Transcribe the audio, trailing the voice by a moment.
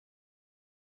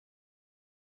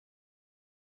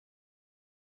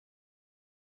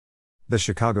The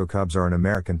Chicago Cubs are an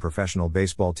American professional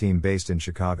baseball team based in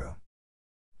Chicago.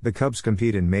 The Cubs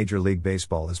compete in Major League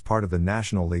Baseball as part of the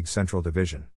National League Central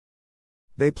Division.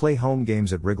 They play home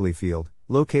games at Wrigley Field,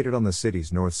 located on the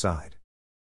city's north side.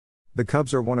 The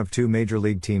Cubs are one of two Major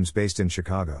League teams based in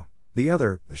Chicago. The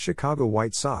other, the Chicago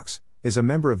White Sox, is a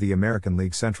member of the American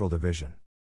League Central Division.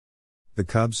 The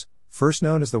Cubs, first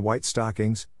known as the White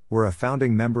Stockings, were a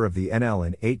founding member of the NL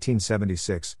in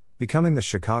 1876, becoming the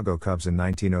Chicago Cubs in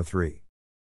 1903.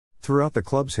 Throughout the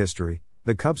club's history,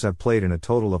 the Cubs have played in a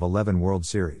total of 11 World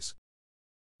Series.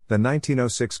 The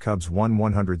 1906 Cubs won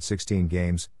 116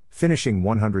 games, finishing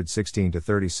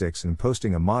 116-36 and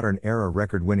posting a modern-era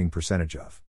record-winning percentage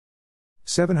of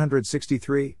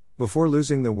 .763, before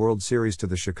losing the World Series to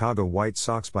the Chicago White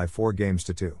Sox by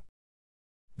 4-2.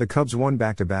 The Cubs won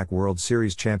back-to-back World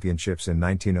Series championships in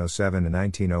 1907 and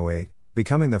 1908,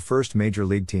 becoming the first Major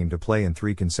League team to play in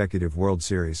 3 consecutive World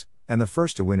Series, and the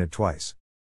first to win it twice.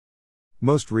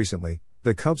 Most recently,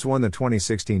 the Cubs won the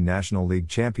 2016 National League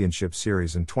Championship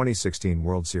Series and 2016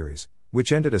 World Series,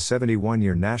 which ended a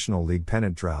 71-year National League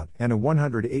pennant drought and a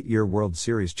 108-year World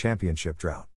Series championship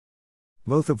drought,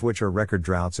 both of which are record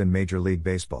droughts in Major League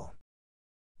Baseball.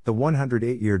 The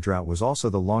 108-year drought was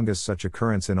also the longest such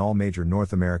occurrence in all major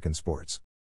North American sports.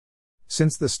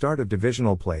 Since the start of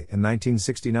divisional play in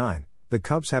 1969, the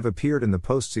Cubs have appeared in the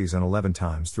postseason 11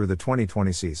 times through the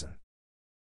 2020 season.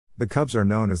 The Cubs are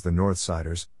known as the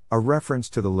Northsiders, a reference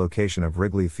to the location of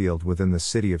Wrigley Field within the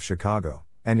city of Chicago,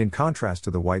 and in contrast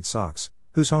to the White Sox,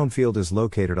 whose home field is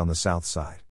located on the south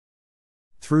side.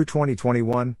 Through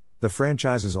 2021, the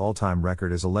franchise's all-time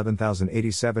record is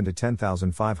 11,087 to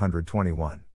 10,521.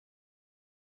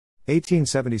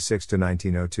 1876 to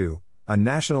 1902, a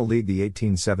National League. The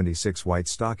 1876 White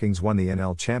Stockings won the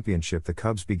NL Championship. The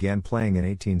Cubs began playing in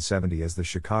 1870 as the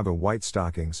Chicago White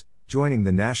Stockings, joining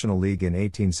the National League in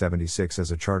 1876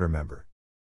 as a charter member.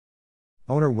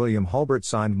 Owner William Hulbert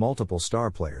signed multiple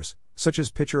star players, such as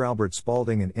pitcher Albert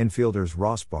Spalding and infielders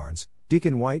Ross Barnes,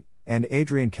 Deacon White, and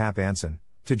Adrian Cap Anson,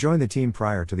 to join the team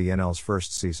prior to the NL's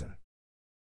first season.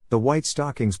 The White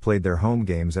Stockings played their home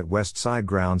games at West Side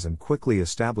grounds and quickly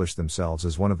established themselves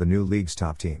as one of the new league's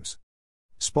top teams.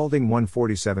 Spalding won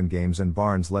 47 games and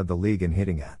Barnes led the league in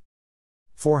hitting at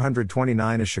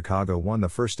 .429 as Chicago won the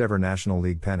first-ever National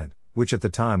League pennant, which at the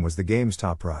time was the game's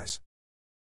top prize.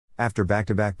 After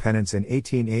back-to-back pennants in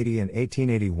 1880 and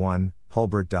 1881,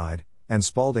 Hulbert died, and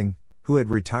Spalding, who had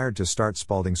retired to start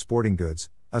Spalding Sporting Goods,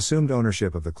 assumed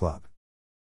ownership of the club.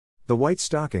 The White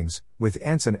Stockings, with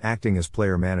Anson acting as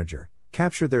player-manager,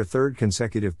 captured their third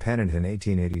consecutive pennant in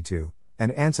 1882,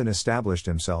 and Anson established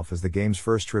himself as the game's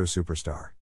first true superstar.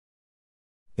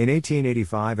 In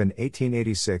 1885 and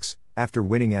 1886, after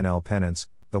winning NL pennants,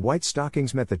 the White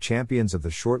Stockings met the champions of the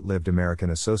short-lived American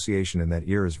Association in that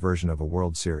era's version of a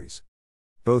World Series.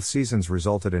 Both seasons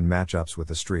resulted in matchups with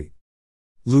the Street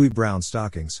Louis Brown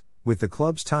Stockings, with the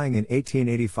clubs tying in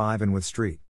 1885 and with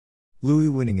Street Louis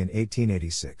winning in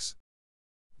 1886.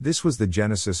 This was the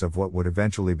genesis of what would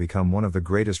eventually become one of the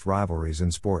greatest rivalries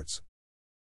in sports.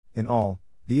 In all,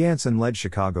 the Anson-led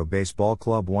Chicago Baseball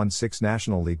Club won 6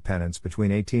 National League pennants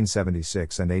between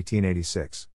 1876 and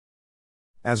 1886.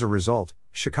 As a result,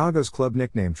 Chicago's club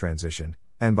nickname transitioned,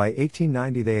 and by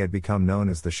 1890 they had become known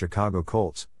as the Chicago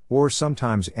Colts, or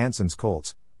sometimes Anson's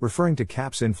Colts, referring to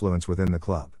Cap's influence within the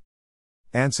club.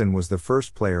 Anson was the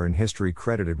first player in history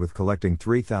credited with collecting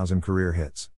 3,000 career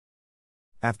hits.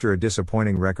 After a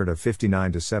disappointing record of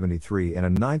 59-73 and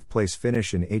a 9th-place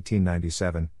finish in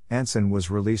 1897, Anson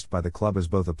was released by the club as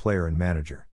both a player and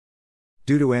manager.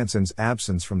 Due to Anson's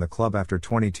absence from the club after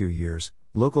 22 years,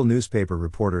 local newspaper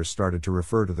reporters started to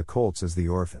refer to the Colts as the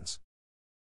Orphans.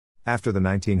 After the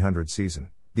 1900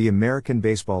 season, the American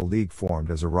Baseball League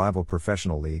formed as a rival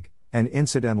professional league, and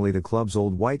incidentally the club's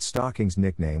old White Stockings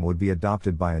nickname would be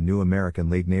adopted by a new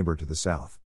American League neighbor to the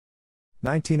south.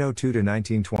 1902 to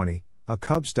 1920, a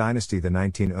Cubs dynasty. The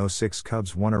 1906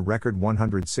 Cubs won a record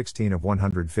 116 of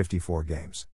 154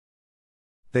 games.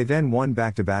 They then won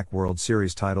back-to-back World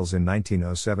Series titles in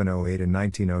 1907-08 and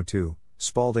 1902.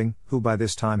 Spalding, who by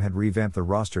this time had revamped the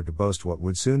roster to boast what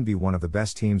would soon be one of the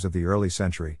best teams of the early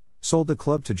century, sold the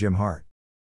club to Jim Hart.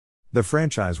 The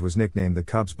franchise was nicknamed the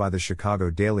Cubs by the Chicago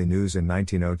Daily News in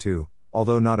 1902,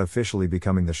 although not officially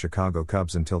becoming the Chicago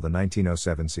Cubs until the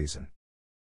 1907 season.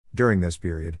 During this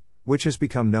period, which has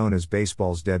become known as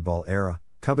baseball's deadball era,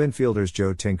 Cub infielders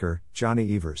Joe Tinker,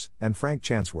 Johnny Evers, and Frank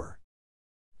Chance were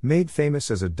made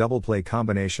famous as a double-play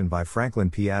combination by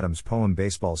Franklin P. Adams' poem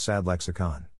Baseball's Sad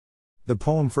Lexicon. The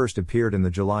poem first appeared in the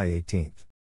July 18,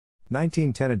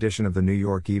 1910 edition of the New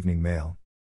York Evening Mail.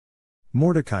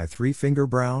 Mordecai Three Finger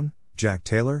Brown, Jack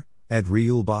Taylor, Ed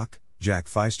Reulbach, Jack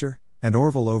Feister, and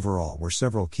Orville Overall were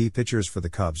several key pitchers for the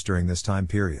Cubs during this time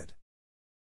period.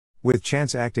 With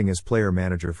Chance acting as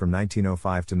player-manager from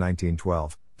 1905 to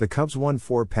 1912, the Cubs won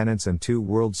 4 pennants and 2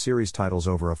 World Series titles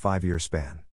over a 5-year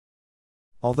span.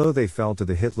 Although they fell to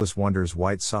the hitless wonders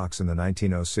White Sox in the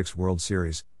 1906 World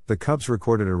Series, the Cubs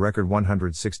recorded a record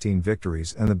 116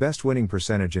 victories and the best winning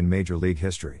percentage in Major League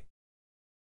history.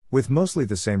 With mostly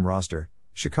the same roster,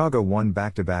 Chicago won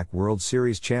back-to-back World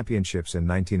Series championships in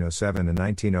 1907 and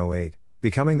 1908,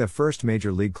 becoming the first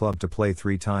Major League club to play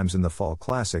 3 times in the Fall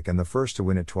Classic and the first to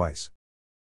win it twice.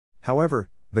 However,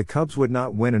 the Cubs would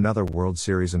not win another World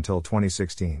Series until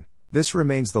 2016. This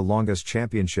remains the longest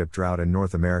championship drought in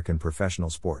North American professional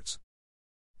sports.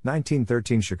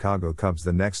 1913 Chicago Cubs.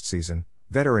 The next season,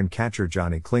 veteran catcher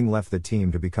Johnny Kling left the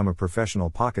team to become a professional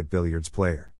pocket billiards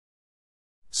player.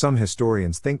 Some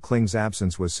historians think Kling's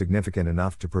absence was significant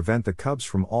enough to prevent the Cubs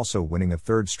from also winning a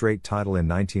 3rd straight title in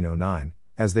 1909,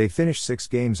 as they finished 6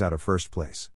 games out of first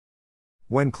place.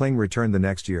 When Kling returned the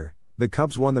next year, the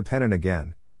Cubs won the pennant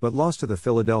again, but lost to the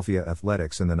Philadelphia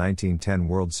Athletics in the 1910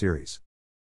 World Series.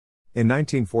 In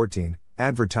 1914,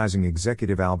 advertising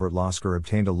executive Albert Lasker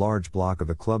obtained a large block of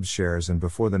the club's shares and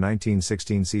before the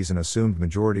 1916 season assumed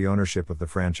majority ownership of the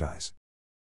franchise.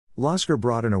 Lasker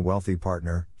brought in a wealthy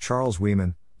partner, Charles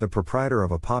Wieman, the proprietor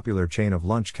of a popular chain of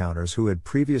lunch counters who had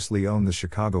previously owned the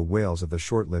Chicago Whales of the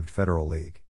short-lived Federal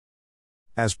League.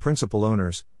 As principal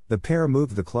owners, the pair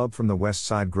moved the club from the West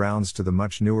Side grounds to the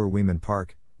much newer Wieman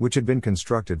Park, which had been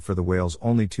constructed for the Whales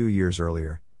only 2 years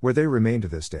earlier, where they remain to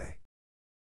this day.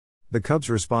 The Cubs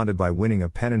responded by winning a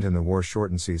pennant in the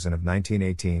war-shortened season of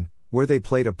 1918, where they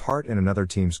played a part in another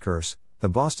team's curse. The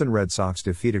Boston Red Sox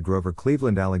defeated Grover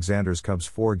Cleveland Alexander's Cubs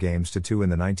 4-2 in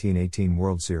the 1918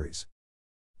 World Series.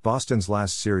 Boston's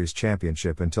last series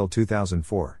championship until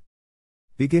 2004.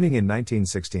 Beginning in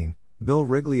 1916, Bill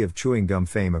Wrigley of chewing gum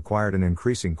fame acquired an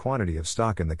increasing quantity of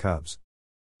stock in the Cubs.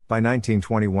 By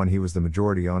 1921 he was the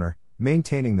majority owner,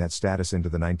 maintaining that status into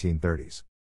the 1930s.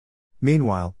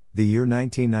 Meanwhile, the year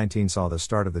 1919 saw the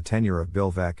start of the tenure of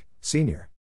Bill Veeck, Sr.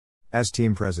 as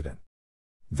team president.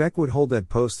 Veeck would hold that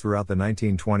post throughout the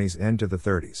 1920s and to the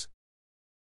 30s.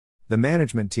 The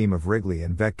management team of Wrigley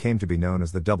and Veeck came to be known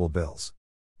as the Double Bills.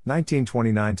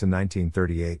 1929 to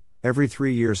 1938, every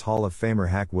 3 years Hall of Famer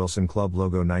Hack Wilson Club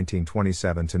logo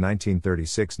 1927 to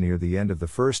 1936 near the end of the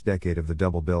first decade of the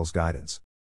Double Bills guidance.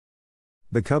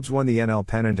 The Cubs won the NL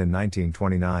pennant in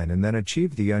 1929 and then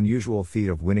achieved the unusual feat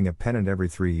of winning a pennant every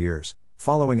 3 years,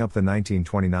 following up the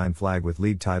 1929 flag with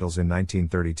league titles in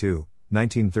 1932,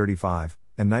 1935,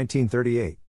 and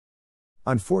 1938.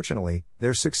 Unfortunately,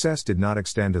 their success did not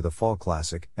extend to the Fall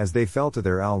Classic, as they fell to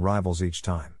their AL rivals each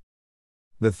time.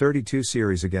 The 32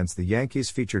 series against the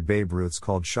Yankees featured Babe Ruth's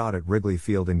called shot at Wrigley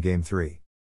Field in Game 3.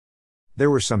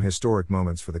 There were some historic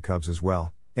moments for the Cubs as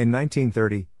well. In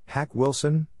 1930, Hack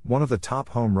Wilson, one of the top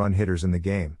home run hitters in the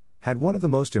game, had one of the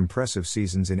most impressive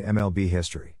seasons in MLB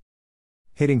history,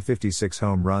 hitting 56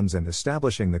 home runs and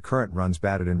establishing the current runs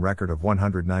batted in record of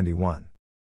 191.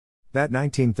 That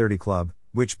 1930 club,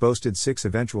 which boasted 6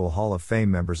 eventual Hall of Fame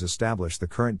members, established the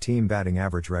current team batting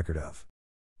average record of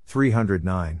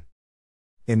 309.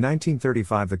 In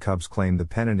 1935 the Cubs claimed the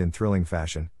pennant in thrilling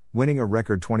fashion, winning a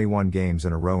record 21 games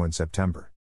in a row in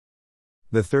September.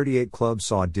 The 38 club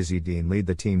saw Dizzy Dean lead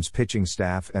the team's pitching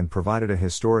staff and provided a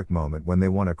historic moment when they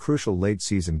won a crucial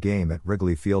late-season game at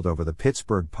Wrigley Field over the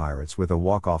Pittsburgh Pirates with a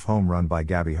walk-off home run by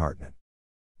Gabby Hartnett,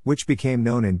 which became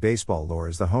known in baseball lore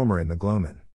as the homer in the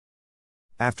Gloamin'.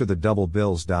 After the Double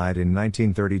Bills died in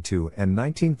 1932 and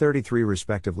 1933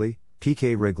 respectively,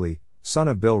 P.K. Wrigley, son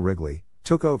of Bill Wrigley,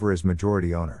 took over as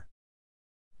majority owner.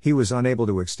 He was unable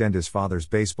to extend his father's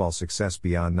baseball success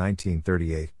beyond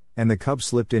 1938, and the Cubs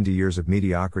slipped into years of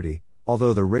mediocrity,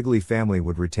 although the Wrigley family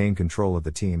would retain control of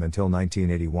the team until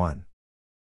 1981.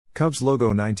 Cubs logo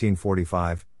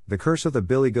 1945, the curse of the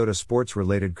Billy Goat, a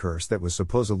sports-related curse that was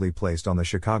supposedly placed on the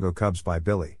Chicago Cubs by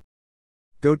Billy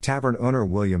Goat Tavern owner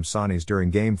William Sonnes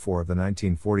during Game 4 of the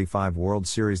 1945 World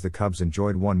Series. The Cubs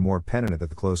enjoyed one more pennant at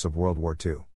the close of World War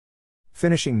II,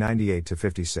 finishing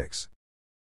 98-56.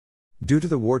 Due to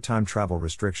the wartime travel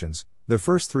restrictions, the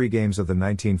first 3 games of the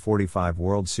 1945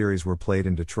 World Series were played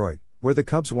in Detroit, where the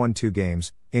Cubs won 2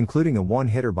 games, including a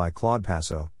one-hitter by Claude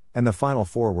Passo, and the final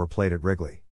 4 were played at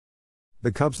Wrigley.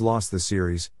 The Cubs lost the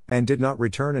series, and did not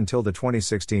return until the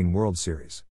 2016 World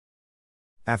Series.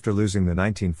 After losing the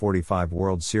 1945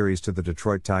 World Series to the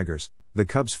Detroit Tigers, the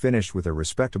Cubs finished with a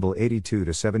respectable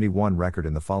 82-71 record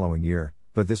in the following year,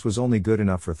 but this was only good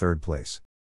enough for 3rd place.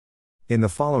 In the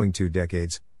following 2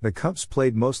 decades, the Cubs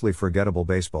played mostly forgettable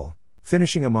baseball,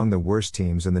 finishing among the worst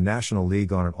teams in the National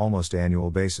League on an almost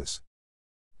annual basis.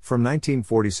 From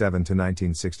 1947 to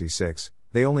 1966,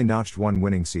 they only notched one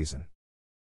winning season.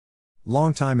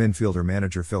 Longtime infielder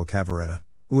manager Phil Cavarretta,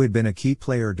 who had been a key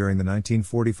player during the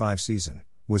 1945 season,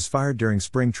 was fired during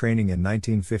spring training in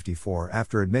 1954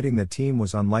 after admitting the team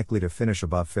was unlikely to finish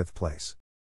above fifth place.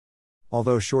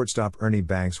 Although shortstop Ernie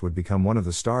Banks would become one of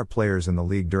the star players in the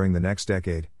league during the next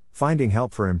decade, finding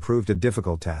help for him proved a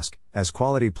difficult task, as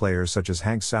quality players such as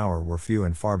Hank Sauer were few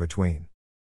and far between.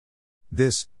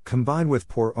 This, combined with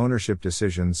poor ownership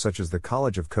decisions such as the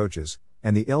College of Coaches,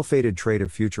 and the ill-fated trade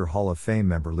of future Hall of Fame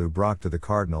member Lou Brock to the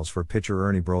Cardinals for pitcher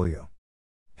Ernie Broglio,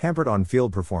 hampered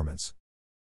on-field performance.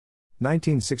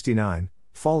 1969,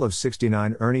 fall of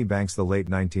 '69. Ernie Banks. The late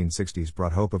 1960s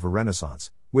brought hope of a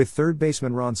renaissance, with third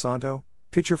baseman Ron Santo,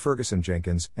 pitcher Ferguson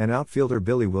Jenkins, and outfielder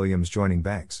Billy Williams joining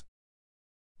Banks.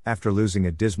 After losing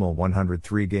a dismal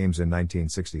 103 games in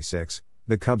 1966,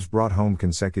 the Cubs brought home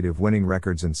consecutive winning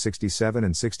records in '67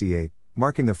 and '68,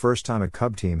 marking the first time a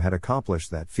Cub team had accomplished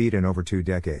that feat in over 2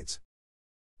 decades.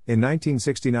 In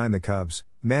 1969, the Cubs,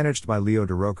 managed by Leo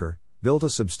DeRocher, built a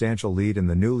substantial lead in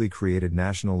the newly created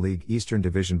National League Eastern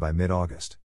Division by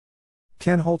mid-August.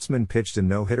 Ken Holtzman pitched a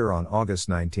no-hitter on August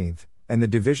 19, and the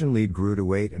division lead grew to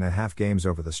 8.5 games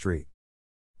over the St.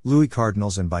 Louis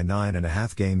Cardinals and by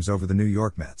 9.5 games over the New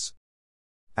York Mets.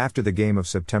 After the game of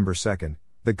September 2,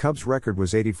 the Cubs' record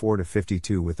was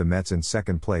 84-52 with the Mets in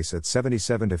second place at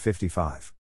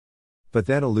 77-55. But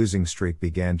then a losing streak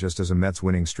began just as a Mets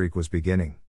winning streak was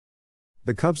beginning.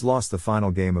 The Cubs lost the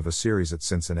final game of a series at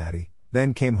Cincinnati,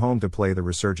 then came home to play the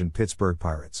resurgent Pittsburgh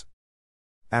Pirates.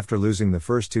 After losing the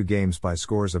first 2 games by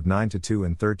scores of 9-2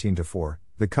 and 13-4,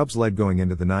 the Cubs led going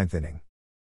into the 9th inning.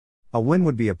 A win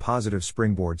would be a positive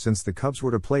springboard since the Cubs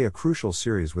were to play a crucial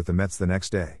series with the Mets the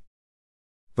next day.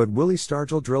 But Willie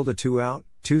Stargell drilled a 2-out,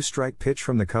 2-strike pitch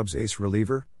from the Cubs' ace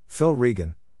reliever, Phil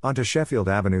Regan, onto Sheffield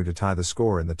Avenue to tie the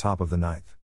score in the top of the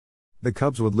 9th. The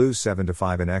Cubs would lose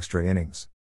 7-5 in extra innings.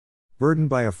 Burdened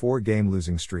by a 4-game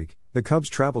losing streak, the Cubs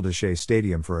traveled to Shea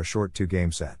Stadium for a short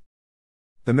 2-game set.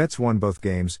 The Mets won both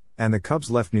games, and the Cubs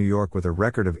left New York with a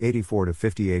record of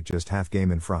 84-58, just half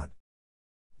game in front.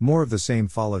 More of the same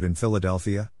followed in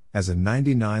Philadelphia, as a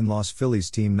 99-loss Phillies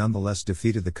team nonetheless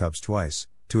defeated the Cubs twice,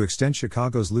 to extend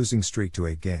Chicago's losing streak to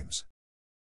 8 games.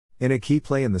 In a key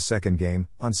play in the second game,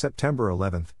 on September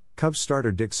 11, Cubs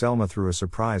starter Dick Selma threw a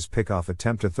surprise pickoff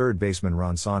attempt to third baseman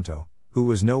Ron Santo, who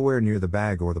was nowhere near the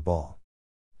bag or the ball.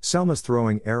 Selma's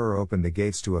throwing error opened the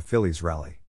gates to a Phillies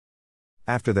rally.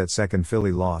 After that second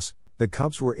Philly loss, the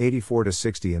Cubs were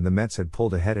 84-60 and the Mets had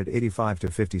pulled ahead at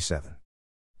 85-57.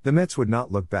 The Mets would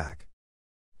not look back.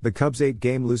 The Cubs'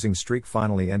 8-game losing streak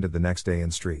finally ended the next day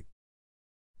in St.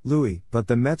 Louis, but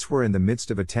the Mets were in the midst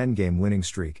of a 10-game winning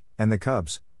streak, and the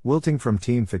Cubs, wilting from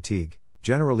team fatigue,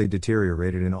 generally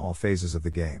deteriorated in all phases of the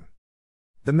game.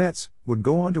 The Mets would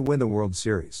go on to win the World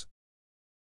Series.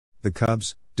 The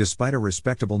Cubs, despite a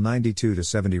respectable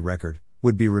 92-70 record,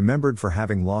 would be remembered for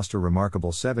having lost a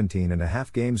remarkable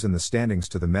 17.5 games in the standings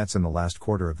to the Mets in the last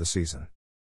quarter of the season.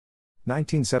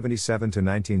 1977 to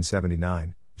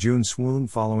 1979, June swoon.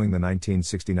 Following the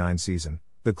 1969 season,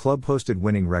 the club posted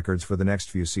winning records for the next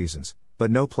few seasons,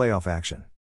 but no playoff action.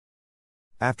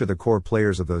 After the core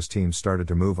players of those teams started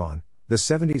to move on, the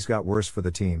 70s got worse for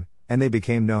the team, and they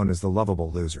became known as the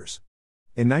lovable losers.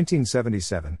 In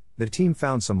 1977, the team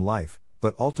found some life,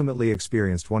 but ultimately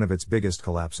experienced one of its biggest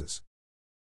collapses.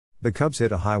 The Cubs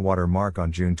hit a high-water mark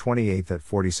on June 28 at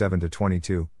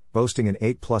 47-22, boasting an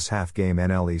 8+ half-game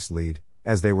NL East lead,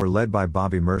 as they were led by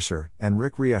Bobby Mercer and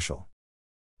Rick Rieschel.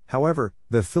 However,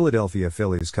 the Philadelphia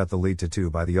Phillies cut the lead to 2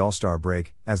 by the All-Star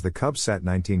break, as the Cubs sat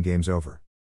 19 games over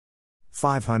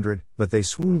 .500, but they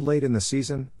swooned late in the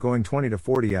season, going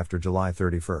 20-40 after July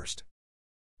 31.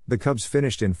 The Cubs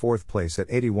finished in 4th place at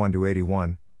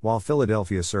 81-81, while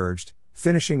Philadelphia surged,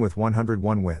 finishing with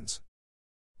 101 wins.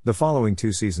 The following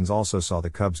 2 seasons also saw the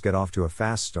Cubs get off to a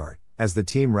fast start, as the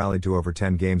team rallied to over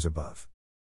 10 games above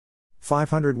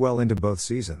 .500 well into both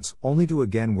seasons, only to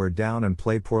again wear down and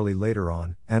play poorly later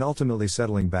on, and ultimately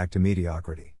settling back to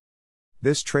mediocrity.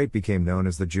 This trait became known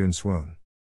as the June swoon.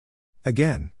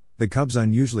 Again, the Cubs'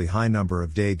 unusually high number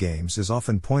of day games is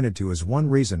often pointed to as one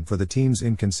reason for the team's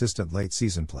inconsistent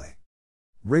late-season play.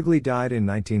 Wrigley died in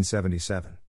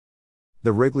 1977.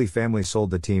 The Wrigley family sold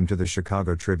the team to the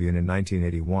Chicago Tribune in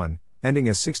 1981, ending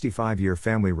a 65-year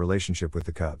family relationship with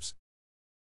the Cubs.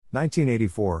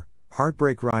 1984,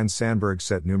 heartbreak. Ryne Sandberg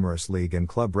set numerous league and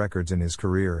club records in his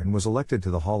career and was elected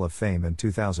to the Hall of Fame in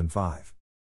 2005.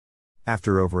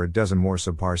 After over a dozen more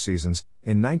subpar seasons,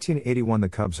 in 1981 the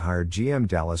Cubs hired GM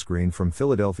Dallas Green from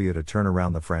Philadelphia to turn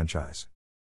around the franchise.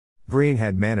 Green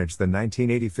had managed the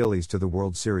 1980 Phillies to the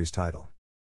World Series title.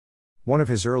 One of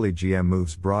his early GM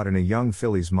moves brought in a young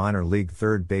Phillies minor league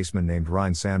third baseman named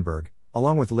Ryne Sandberg,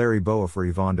 along with Larry Bowa for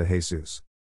Ivan de Jesus.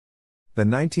 The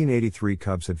 1983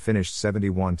 Cubs had finished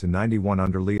 71-91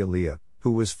 under Leah,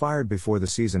 who was fired before the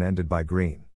season ended by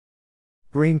Green.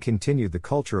 Green continued the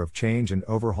culture of change and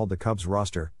overhauled the Cubs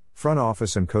roster, front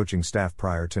office and coaching staff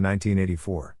prior to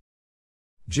 1984.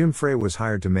 Jim Frey was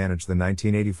hired to manage the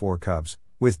 1984 Cubs,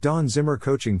 with Don Zimmer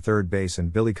coaching third base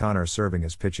and Billy Connor serving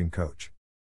as pitching coach.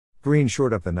 Green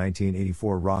shored up the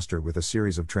 1984 roster with a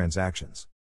series of transactions.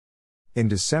 In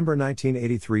December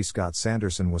 1983, Scott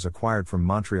Sanderson was acquired from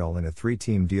Montreal in a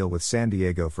three-team deal with San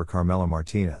Diego for Carmelo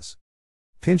Martinez.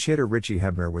 Pinch hitter Richie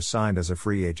Hebner was signed as a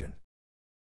free agent.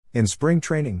 In spring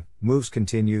training, moves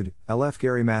continued. LF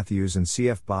Gary Matthews and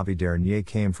CF Bobby Dernier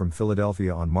came from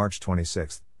Philadelphia on March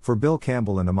 26, for Bill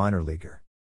Campbell and a minor leaguer.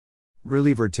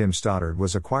 Reliever Tim Stoddard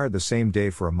was acquired the same day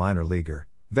for a minor leaguer.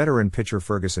 Veteran pitcher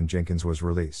Ferguson Jenkins was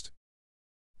released.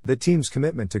 The team's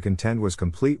commitment to contend was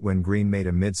complete when Green made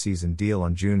a mid-season deal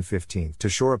on June 15 to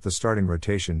shore up the starting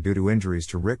rotation due to injuries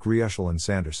to Rick Reuschel and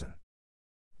Sanderson.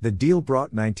 The deal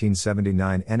brought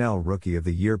 1979 NL Rookie of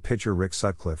the Year pitcher Rick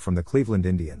Sutcliffe from the Cleveland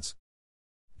Indians.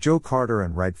 Joe Carter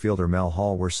and right fielder Mel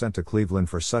Hall were sent to Cleveland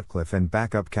for Sutcliffe and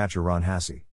backup catcher Ron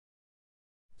Hasse.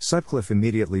 Sutcliffe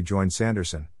immediately joined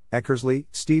Sanderson, Eckersley,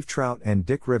 Steve Trout and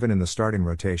Dick Riven in the starting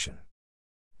rotation.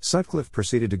 Sutcliffe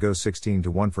proceeded to go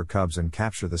 16-1 for Cubs and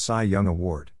capture the Cy Young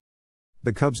Award.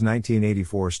 The Cubs'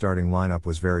 1984 starting lineup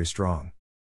was very strong.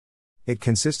 It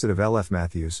consisted of LF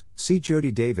Matthews, C.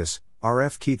 Jody Davis,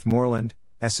 RF Keith Moreland,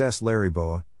 SS Larry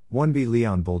Bowa, 1B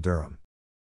Leon Bull Durham,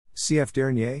 CF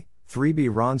Dernier, 3B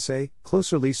Ron Cey,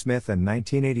 closer Lee Smith and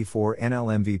 1984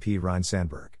 NL MVP Ryne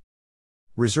Sandberg.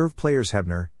 Reserve players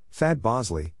Hebner, Thad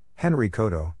Bosley, Henry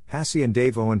Cotto, Hasse and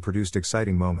Dave Owen produced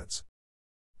exciting moments.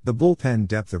 The bullpen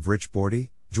depth of Rich Bordy,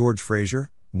 George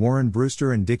Frazier, Warren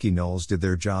Brewster and Dickie Knowles did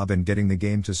their job in getting the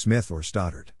game to Smith or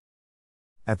Stoddard.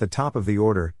 At the top of the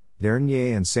order,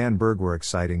 Dernier and Sandberg were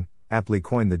exciting, aptly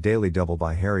coined the daily double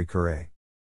by Harry Carey.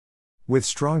 With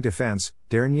strong defense,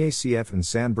 Dernier CF and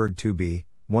Sandberg 2B,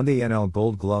 won the NL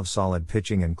Gold Glove. Solid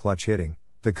pitching and clutch hitting,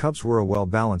 the Cubs were a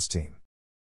well-balanced team.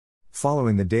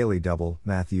 Following the daily double,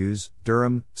 Matthews,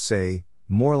 Durham, Cey,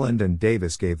 Moreland and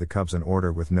Davis gave the Cubs an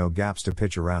order with no gaps to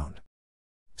pitch around.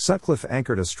 Sutcliffe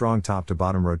anchored a strong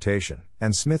top-to-bottom rotation,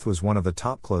 and Smith was one of the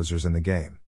top closers in the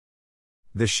game.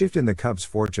 The shift in the Cubs'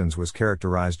 fortunes was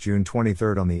characterized June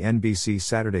 23 on the NBC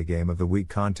Saturday Game of the Week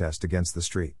contest against the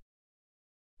St.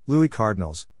 Louis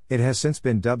Cardinals. It has since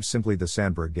been dubbed simply the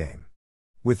Sandberg Game.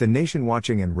 With the nation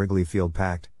watching and Wrigley Field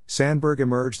packed, Sandberg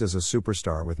emerged as a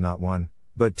superstar with not one,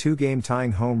 but two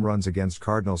game-tying home runs against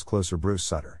Cardinals closer Bruce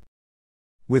Sutter.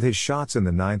 With his shots in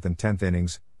the 9th and 10th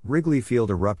innings, Wrigley Field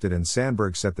erupted and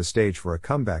Sandberg set the stage for a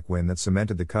comeback win that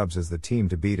cemented the Cubs as the team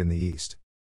to beat in the East.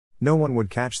 No one would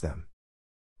catch them.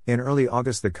 In early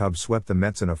August the Cubs swept the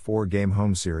Mets in a 4-game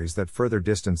home series that further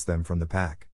distanced them from the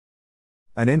pack.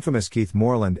 An infamous Keith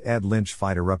Moreland-Ed Lynch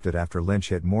fight erupted after Lynch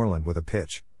hit Moreland with a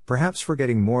pitch, perhaps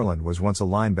forgetting Moreland was once a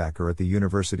linebacker at the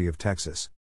University of Texas.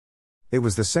 It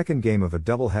was the second game of a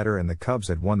doubleheader and the Cubs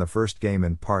had won the first game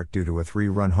in part due to a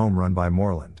 3-run home run by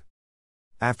Moreland.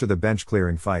 After the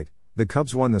bench-clearing fight, the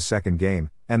Cubs won the second game,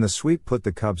 and the sweep put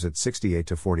the Cubs at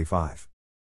 68-45.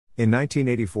 In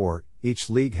 1984, each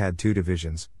league had two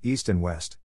divisions, East and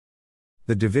West.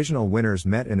 The divisional winners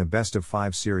met in a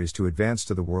best-of-5 series to advance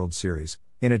to the World Series,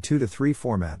 in a 2-3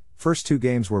 format. First two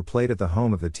games were played at the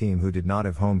home of the team who did not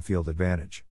have home field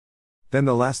advantage. Then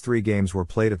the last 3 games were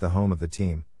played at the home of the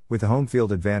team, with the home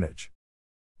field advantage.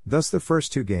 Thus the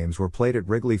first 2 games were played at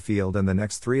Wrigley Field and the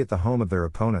next 3 at the home of their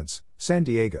opponents, San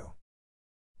Diego.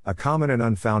 A common and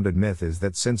unfounded myth is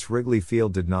that since Wrigley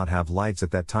Field did not have lights at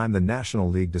that time, the National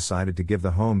League decided to give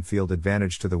the home field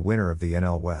advantage to the winner of the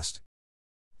NL West.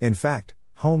 In fact,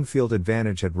 home field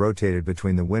advantage had rotated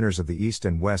between the winners of the East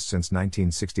and West since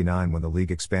 1969 when the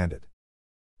league expanded.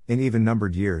 In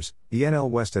even-numbered years, the NL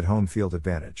West had home field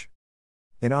advantage.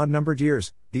 In odd-numbered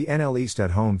years, the NL East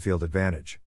had home field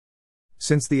advantage.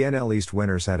 Since the NL East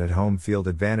winners had home field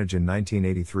advantage in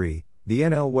 1983, the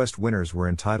NL West winners were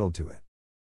entitled to it.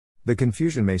 The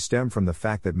confusion may stem from the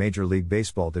fact that Major League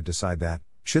Baseball did decide that,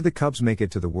 should the Cubs make it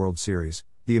to the World Series,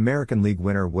 the American League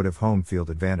winner would have home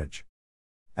field advantage.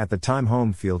 At the time,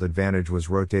 home field advantage was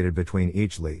rotated between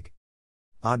each league.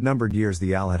 Odd-numbered years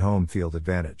the AL had home field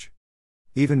advantage.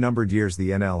 Even-numbered years the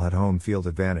NL had home field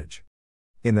advantage.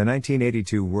 In the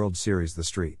 1982 World Series the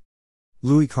St.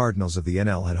 Louis Cardinals of the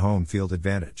NL had home field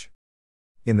advantage.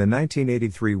 In the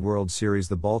 1983 World Series,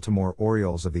 the Baltimore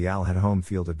Orioles of the AL had home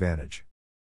field advantage.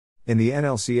 In the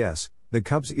NLCS, the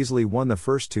Cubs easily won the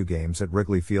first two games at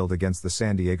Wrigley Field against the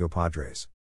San Diego Padres.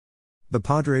 The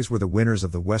Padres were the winners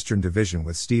of the Western Division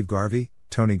with Steve Garvey,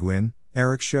 Tony Gwynn,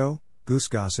 Eric Show, Goose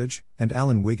Gossage, and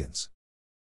Alan Wiggins.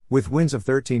 With wins of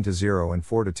 13-0 and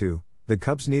 4-2, the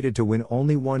Cubs needed to win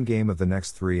only one game of the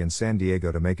next three in San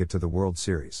Diego to make it to the World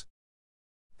Series.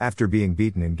 After being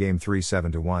beaten in Game 3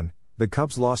 7-1, the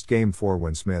Cubs lost Game 4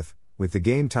 when Smith, with the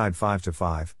game tied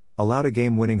 5-5, allowed a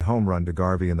game-winning home run to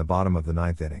Garvey in the bottom of the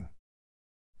ninth inning.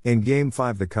 In Game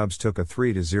 5 the Cubs took a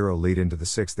 3-0 lead into the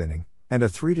sixth inning, and a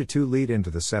 3-2 lead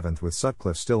into the seventh with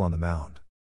Sutcliffe still on the mound.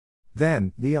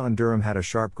 Then, Leon Durham had a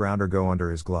sharp grounder go under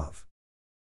his glove.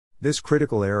 This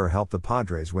critical error helped the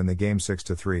Padres win the game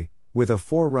 6-3, with a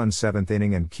 4-run seventh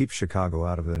inning and keep Chicago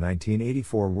out of the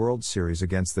 1984 World Series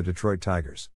against the Detroit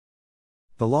Tigers.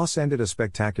 The loss ended a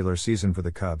spectacular season for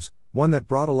the Cubs, one that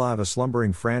brought alive a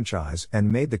slumbering franchise and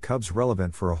made the Cubs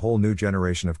relevant for a whole new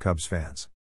generation of Cubs fans.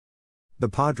 The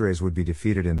Padres would be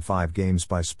defeated in 5 games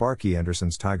by Sparky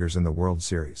Anderson's Tigers in the World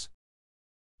Series.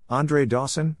 Andre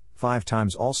Dawson, 5-time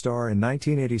All-Star and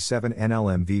 1987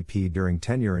 NL MVP during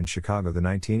tenure in Chicago, the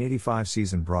 1985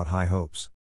 season brought high hopes.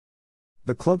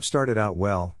 The club started out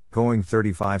well, going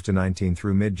 35-19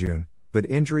 through mid-June, but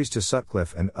injuries to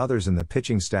Sutcliffe and others in the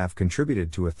pitching staff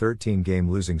contributed to a 13-game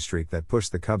losing streak that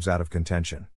pushed the Cubs out of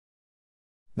contention.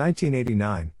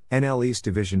 1989, NL East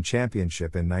Division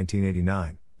Championship. In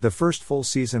 1989, the first full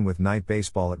season with night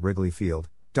baseball at Wrigley Field,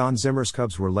 Don Zimmer's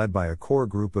Cubs were led by a core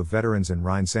group of veterans in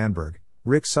Ryne Sandberg,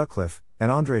 Rick Sutcliffe,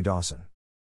 and Andre Dawson,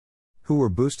 who were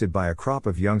boosted by a crop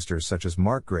of youngsters such as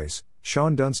Mark Grace,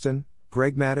 Sean Dunston,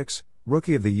 Greg Maddux,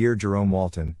 Rookie of the Year Jerome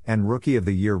Walton, and Rookie of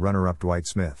the Year runner-up Dwight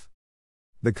Smith.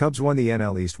 The Cubs won the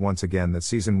NL East once again that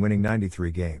season, winning 93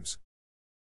 games.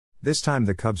 This time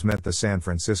the Cubs met the San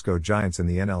Francisco Giants in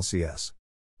the NLCS.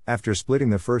 After splitting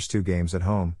the first 2 games at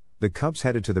home, the Cubs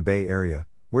headed to the Bay Area,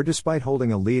 where despite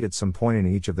holding a lead at some point in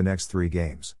each of the next 3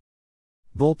 games,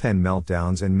 bullpen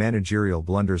meltdowns and managerial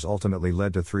blunders ultimately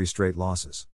led to 3 straight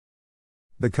losses.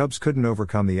 The Cubs couldn't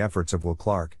overcome the efforts of Will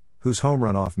Clark, whose home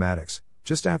run off Maddux,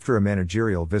 just after a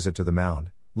managerial visit to the mound,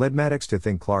 led Maddux to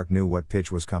think Clark knew what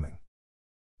pitch was coming.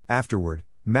 Afterward,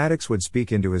 Maddux would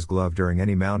speak into his glove during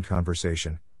any mound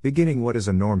conversation, beginning what is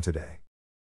a norm today.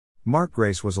 Mark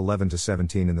Grace was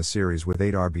 11-17 in the series with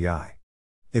 8 RBI.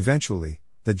 Eventually,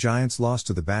 the Giants lost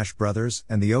to the Bash Brothers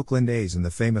and the Oakland A's in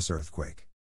the famous Earthquake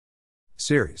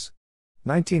Series.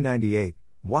 1998,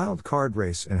 wild card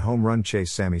race and home run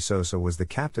chase. Sammy Sosa was the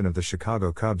captain of the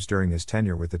Chicago Cubs during his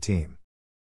tenure with the team.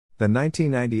 The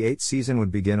 1998 season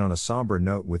would begin on a somber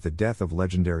note with the death of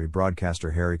legendary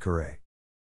broadcaster Harry Caray.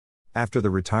 After the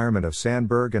retirement of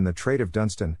Sandberg and the trade of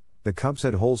Dunston, the Cubs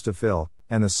had holes to fill,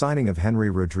 and the signing of Henry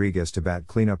Rodriguez to bat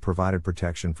cleanup provided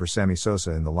protection for Sammy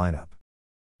Sosa in the lineup,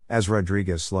 as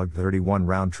Rodriguez slugged 31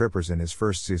 round-trippers in his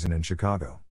first season in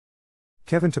Chicago.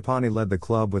 Kevin Tepani led the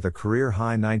club with a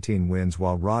career-high 19 wins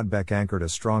while Rod Beck anchored a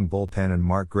strong bullpen and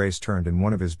Mark Grace turned in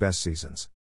one of his best seasons.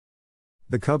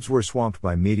 The Cubs were swamped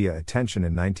by media attention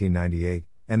in 1998,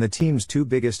 and the team's 2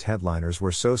 biggest headliners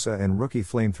were Sosa and rookie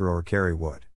flamethrower Kerry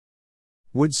Wood.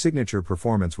 Wood's signature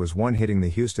performance was one hitting the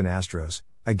Houston Astros,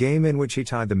 a game in which he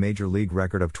tied the Major League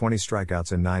record of 20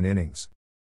 strikeouts in 9 innings.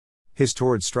 His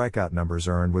torrid strikeout numbers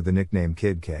earned Wood the nickname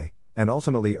Kid K, and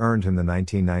ultimately earned him the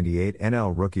 1998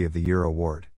 NL Rookie of the Year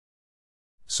award.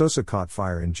 Sosa caught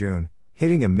fire in June,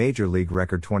 hitting a Major League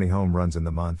record 20 home runs in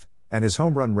the month, and his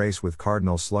home run race with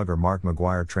Cardinals slugger Mark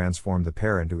McGwire transformed the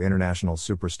pair into international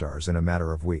superstars in a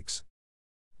matter of weeks.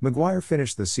 McGwire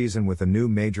finished the season with a new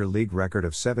Major League record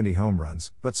of 70 home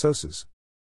runs, but Sosa's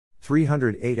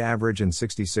 308 average and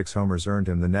 66 homers earned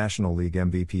him the National League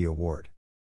MVP award.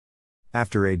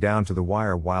 After a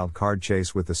down-to-the-wire wild card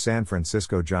chase with the San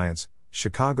Francisco Giants,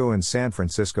 Chicago and San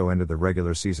Francisco ended the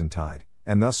regular season tied,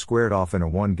 and thus squared off in a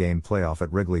 1-game playoff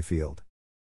at Wrigley Field.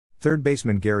 Third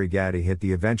baseman Gary Gaddy hit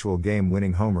the eventual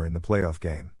game-winning homer in the playoff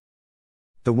game.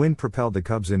 The win propelled the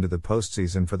Cubs into the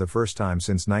postseason for the first time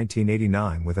since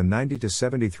 1989 with a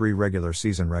 90-73 regular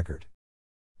season record.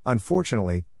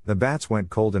 Unfortunately, the bats went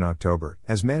cold in October,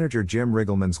 as manager Jim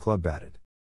Riggleman's club batted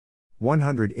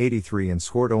 183 and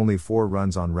scored only 4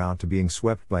 runs en route to being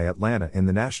swept by Atlanta in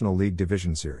the National League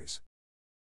Division Series.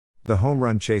 The home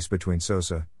run chase between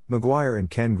Sosa, McGwire and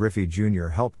Ken Griffey Jr.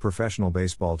 helped professional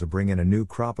baseball to bring in a new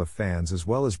crop of fans as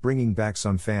well as bringing back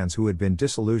some fans who had been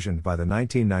disillusioned by the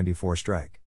 1994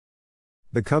 strike.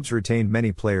 The Cubs retained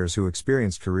many players who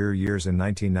experienced career years in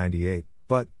 1998,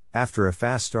 but, after a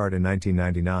fast start in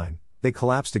 1999, they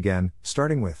collapsed again,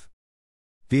 starting with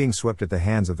being swept at the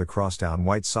hands of the crosstown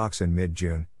White Sox in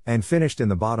mid-June, and finished in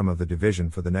the bottom of the division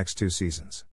for the next 2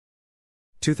 seasons.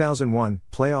 2001,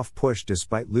 playoff push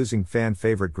despite losing fan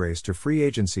favorite Grace to free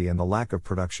agency and the lack of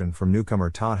production from newcomer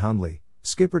Todd Hundley,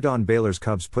 skipper Don Baylor's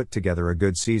Cubs put together a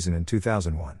good season in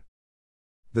 2001.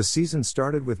 The season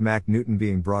started with Mac Newton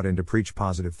being brought in to preach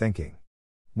positive thinking.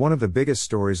 One of the biggest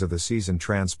stories of the season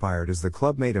transpired as the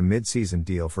club made a mid-season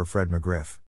deal for Fred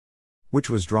McGriff, which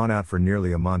was drawn out for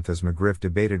nearly a month as McGriff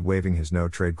debated waiving his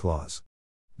no-trade clause.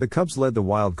 The Cubs led the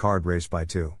wild card race by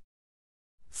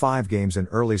 2-5 games in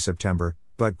early September,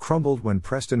 but crumbled when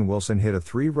Preston Wilson hit a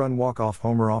 3-run walk-off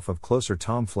homer off of closer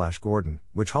Tom Flash Gordon,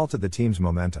 which halted the team's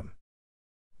momentum.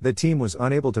 The team was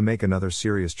unable to make another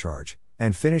serious charge,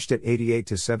 and finished at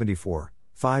 88-74,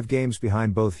 5 games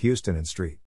behind both Houston and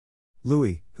St.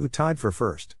 Louis, who tied for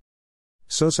first.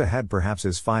 Sosa had perhaps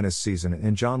his finest season,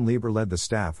 and John Lieber led the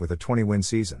staff with a 20-win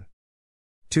season.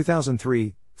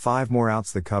 2003, 5 more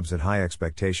outs. The Cubs had high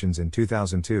expectations in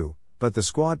 2002, but the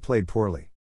squad played poorly.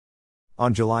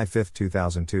 On July 5,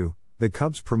 2002, the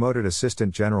Cubs promoted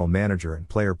assistant general manager and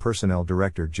player personnel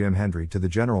director Jim Hendry to the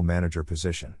general manager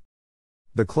position.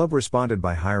 The club responded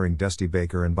by hiring Dusty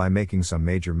Baker and by making some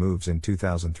major moves in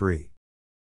 2003.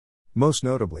 Most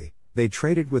notably, they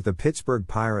traded with the Pittsburgh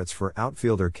Pirates for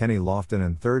outfielder Kenny Lofton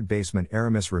and third baseman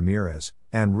Aramis Ramirez,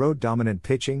 and road dominant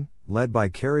pitching, led by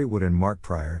Kerry Wood and Mark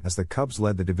Pryor, as the Cubs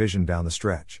led the division down the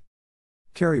stretch.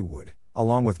 Kerry Wood,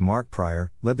 along with Mark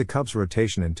Pryor, led the Cubs'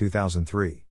 rotation in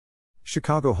 2003.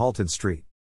 Chicago halted St.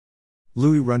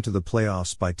 Louis' run to the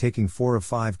playoffs by taking 4 of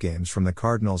 5 games from the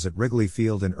Cardinals at Wrigley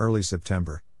Field in early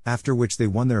September, after which they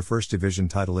won their first division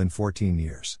title in 14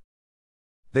 years.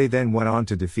 They then went on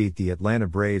to defeat the Atlanta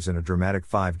Braves in a dramatic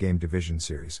 5-game division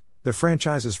series, the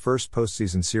franchise's first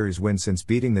postseason series win since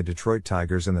beating the Detroit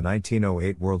Tigers in the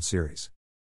 1908 World Series.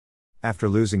 After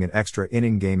losing an extra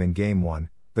inning game in Game 1,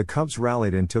 the Cubs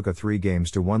rallied and took a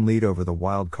 3-1 lead over the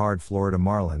wild-card Florida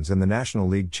Marlins in the National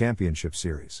League Championship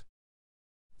Series.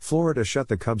 Florida shut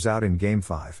the Cubs out in Game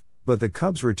 5, but the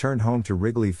Cubs returned home to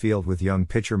Wrigley Field with young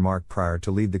pitcher Mark Pryor to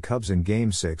lead the Cubs in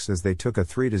Game 6 as they took a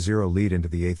 3-0 lead into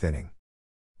the 8th inning.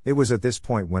 It was at this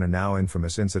point when a now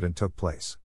infamous incident took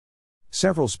place.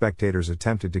 Several spectators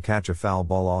attempted to catch a foul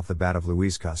ball off the bat of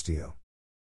Luis Castillo.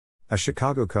 A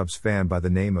Chicago Cubs fan by the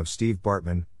name of Steve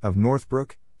Bartman, of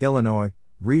Northbrook, Illinois,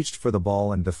 reached for the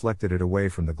ball and deflected it away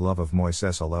from the glove of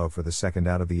Moises Alou for the second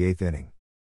out of the 8th inning.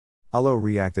 Alou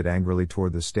reacted angrily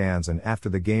toward the stands and after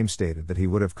the game stated that he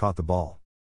would have caught the ball.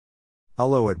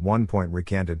 Alou at one point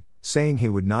recanted, saying he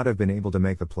would not have been able to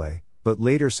make the play, but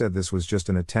later said this was just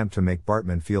an attempt to make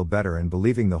Bartman feel better and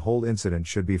believing the whole incident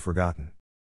should be forgotten.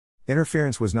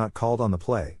 Interference was not called on the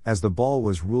play, as the ball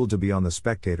was ruled to be on the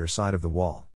spectator side of the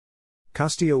wall.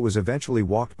 Castillo was eventually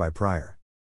walked by Pryor.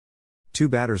 2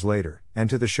 batters later, and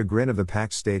to the chagrin of the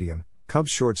packed stadium,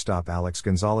 Cubs shortstop Alex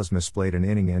Gonzalez misplayed an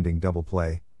inning-ending double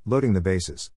play, loading the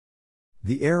bases.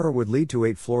 The error would lead to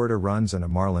 8 Florida runs and a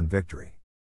Marlin victory.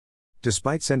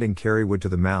 Despite sending Kerry Wood to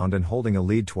the mound and holding a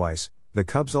lead twice, the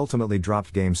Cubs ultimately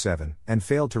dropped Game 7, and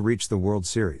failed to reach the World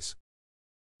Series.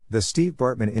 The Steve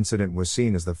Bartman incident was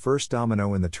seen as the first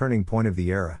domino in the turning point of the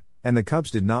era, and the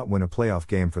Cubs did not win a playoff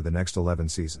game for the next 11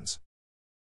 seasons.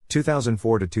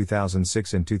 2004 to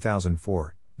 2006 and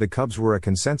 2004, the Cubs were a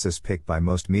consensus pick by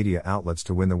most media outlets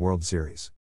to win the World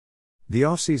Series. The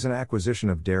offseason acquisition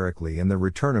of Derek Lee and the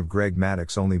return of Greg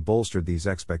Maddux only bolstered these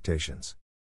expectations.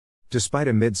 Despite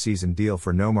a mid-season deal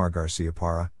for Nomar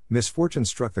Garciaparra, misfortune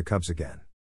struck the Cubs again.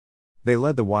 They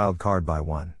led the wild card by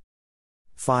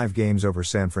 1-5 games over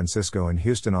San Francisco and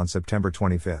Houston on September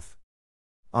 25.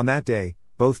 On that day,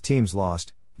 both teams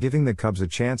lost, giving the Cubs a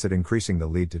chance at increasing the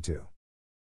lead to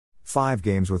 2-5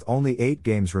 games with only 8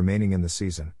 games remaining in the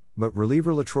season, but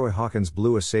reliever LaTroy Hawkins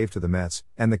blew a save to the Mets,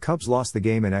 and the Cubs lost the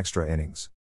game in extra innings.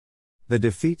 The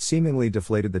defeat seemingly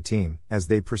deflated the team, as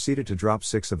they proceeded to drop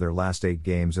 6 of their last 8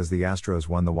 games as the Astros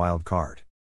won the wild card.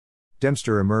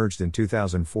 Dempster emerged in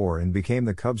 2004 and became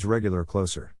the Cubs' regular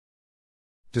closer.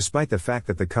 Despite the fact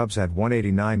that the Cubs had won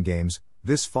 89 games,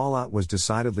 this fallout was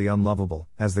decidedly unlovable,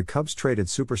 as the Cubs traded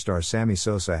superstar Sammy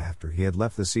Sosa after he had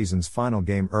left the season's final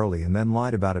game early and then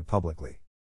lied about it publicly.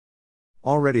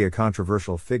 Already a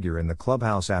controversial figure in the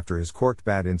clubhouse after his corked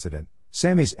bat incident,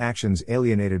 Sammy's actions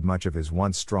alienated much of his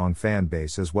once strong fan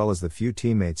base as well as the few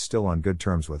teammates still on good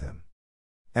terms with him,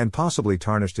 and possibly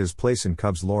tarnished his place in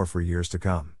Cubs lore for years to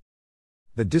come.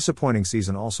 The disappointing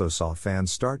season also saw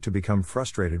fans start to become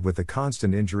frustrated with the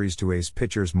constant injuries to ace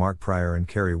pitchers Mark Pryor and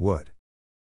Kerry Wood.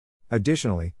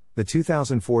 Additionally, the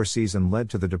 2004 season led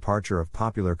to the departure of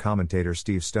popular commentator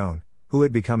Steve Stone, who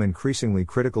had become increasingly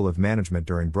critical of management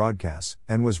during broadcasts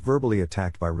and was verbally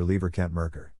attacked by reliever Kent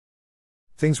Mercker.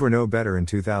 Things were no better in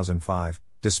 2005,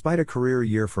 despite a career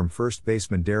year from first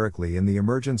baseman Derek Lee and the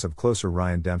emergence of closer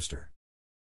Ryan Dempster.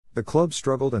 The club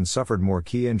struggled and suffered more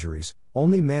key injuries,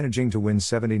 only managing to win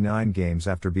 79 games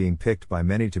after being picked by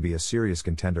many to be a serious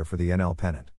contender for the NL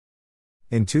pennant.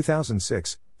 In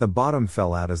 2006, the bottom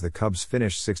fell out as the Cubs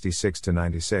finished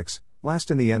 66-96,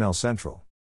 last in the NL Central.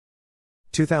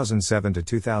 2007 to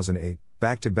 2008,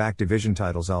 back-to-back division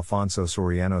titles. Alfonso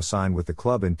Soriano signed with the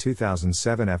club in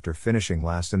 2007 after finishing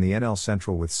last in the NL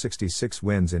Central with 66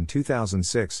 wins. In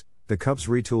 2006, the Cubs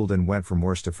retooled and went from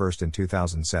worst to first in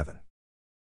 2007.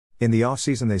 In the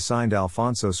offseason they signed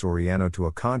Alfonso Soriano to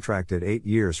a contract at 8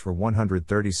 years for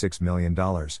 $136 million,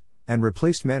 and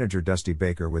replaced manager Dusty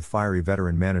Baker with fiery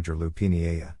veteran manager Lou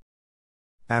Piniella.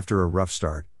 After a rough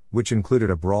start, which included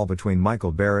a brawl between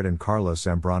Michael Barrett and Carlos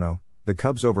Zambrano, the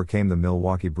Cubs overcame the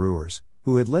Milwaukee Brewers,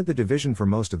 who had led the division for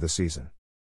most of the season.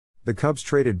 The Cubs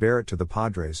traded Barrett to the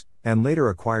Padres, and later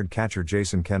acquired catcher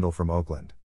Jason Kendall from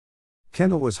Oakland.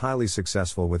 Kendall was highly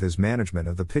successful with his management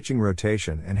of the pitching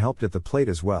rotation and helped at the plate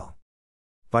as well.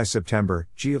 By September,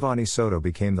 Giovanni Soto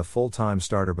became the full-time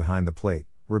starter behind the plate,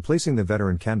 replacing the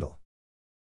veteran Kendall.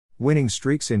 Winning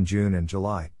streaks in June and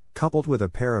July, coupled with a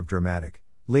pair of dramatic,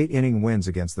 late-inning wins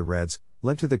against the Reds,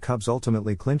 led to the Cubs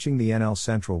ultimately clinching the NL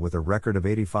Central with a record of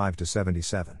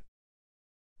 85-77.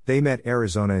 They met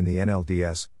Arizona in the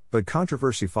NLDS, but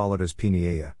controversy followed as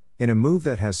Piniella, in a move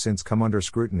that has since come under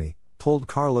scrutiny, pulled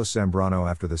Carlos Zambrano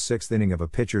after the sixth inning of a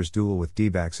pitcher's duel with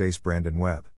D-backs ace Brandon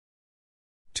Webb.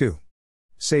 2.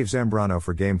 Save Zambrano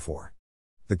for Game 4.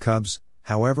 The Cubs,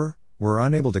 however, were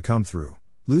unable to come through,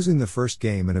 losing the first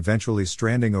game and eventually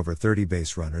stranding over 30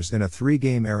 base runners in a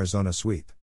 3-game Arizona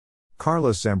sweep.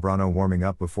 Carlos Zambrano warming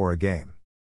up before a game.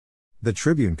 The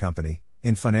Tribune Company,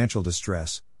 in financial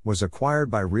distress, was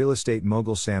acquired by real estate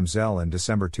mogul Sam Zell in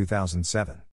December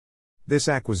 2007. This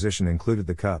acquisition included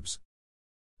the Cubs.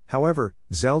 However,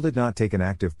 Zell did not take an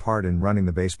active part in running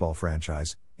the baseball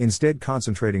franchise, instead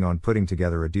concentrating on putting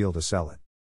together a deal to sell it.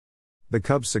 The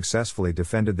Cubs successfully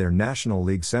defended their National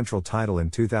League Central title in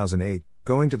 2008,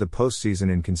 going to the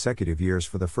postseason in consecutive years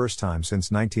for the first time since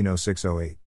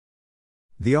 1906-08.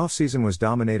 The offseason was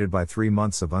dominated by 3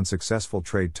 months of unsuccessful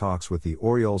trade talks with the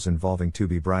Orioles involving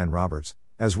Tubi Brian Roberts,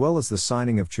 as well as the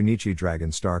signing of Chunichi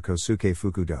Dragon star Kosuke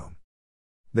Fukudome.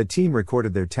 The team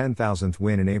recorded their 10,000th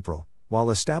win in April, while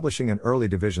establishing an early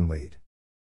division lead.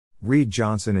 Reed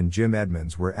Johnson and Jim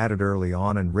Edmonds were added early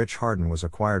on, and Rich Harden was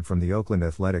acquired from the Oakland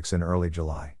Athletics in early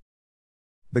July.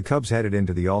 The Cubs headed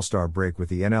into the All-Star break with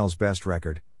the NL's best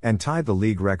record, and tied the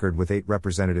league record with 8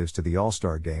 representatives to the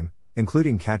All-Star game,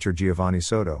 including catcher Giovanni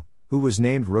Soto, who was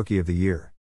named Rookie of the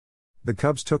Year. The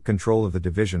Cubs took control of the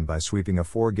division by sweeping a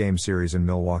 4-game series in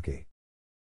Milwaukee.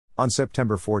 On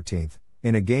September 14,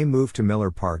 in a game moved to Miller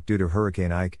Park due to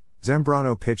Hurricane Ike,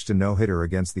 Zambrano pitched a no-hitter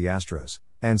against the Astros,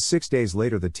 and 6 days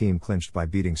later the team clinched by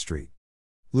beating St.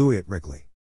 Louis at Wrigley.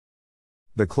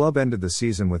 The club ended the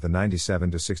season with a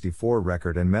 97-64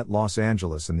 record and met Los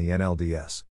Angeles in the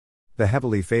NLDS. The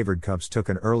heavily favored Cubs took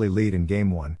an early lead in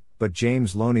Game 1, but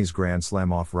James Loney's grand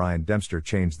slam off Ryan Dempster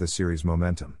changed the series'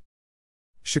 momentum.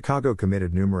 Chicago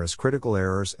committed numerous critical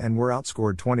errors and were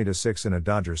outscored 20-6 in a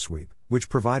Dodgers sweep, which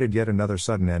provided yet another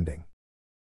sudden ending.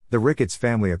 The Ricketts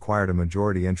family acquired a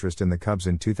majority interest in the Cubs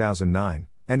in 2009,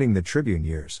 ending the Tribune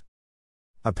years.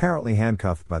 Apparently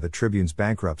handcuffed by the Tribune's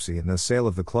bankruptcy and the sale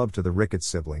of the club to the Ricketts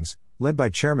siblings, led by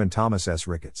Chairman Thomas S.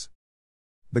 Ricketts.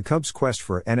 The Cubs' quest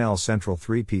for NL Central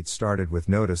three-peat started with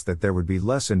notice that there would be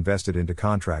less invested into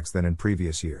contracts than in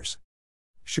previous years.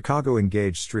 Chicago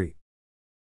engaged St.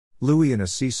 Louis in a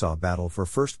seesaw battle for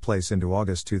first place into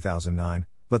August 2009,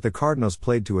 but the Cardinals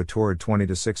played to a torrid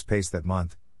 20-6 pace that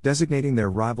month, designating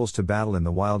their rivals to battle in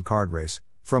the wild card race,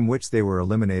 from which they were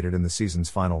eliminated in the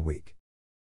season's final week.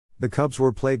 The Cubs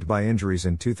were plagued by injuries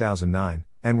in 2009,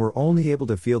 and were only able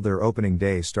to field their opening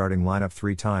day starting lineup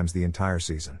 3 times the entire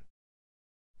season.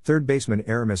 Third baseman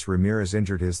Aramis Ramirez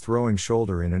injured his throwing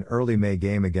shoulder in an early May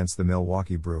game against the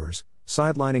Milwaukee Brewers,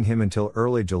 sidelining him until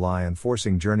early July and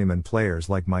forcing journeyman players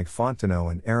like Mike Fontenot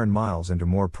and Aaron Miles into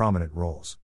more prominent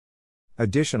roles.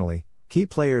 Additionally, key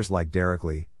players like Derek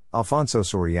Lee, Alfonso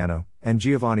Soriano, and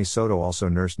Giovanni Soto also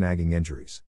nursed nagging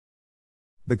injuries.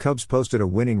 The Cubs posted a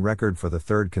winning record for the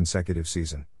 3rd consecutive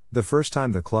season, the first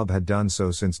time the club had done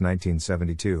so since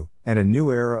 1972, and a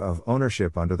new era of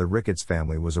ownership under the Ricketts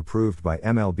family was approved by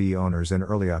MLB owners in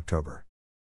early October.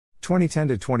 2010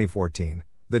 to 2014,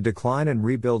 the decline and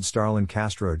rebuild Starlin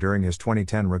Castro during his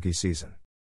 2010 rookie season.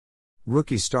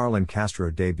 Rookie Starlin Castro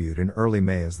debuted in early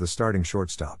May as the starting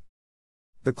shortstop.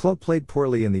 The club played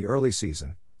poorly in the early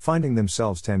season, finding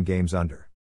themselves 10 games under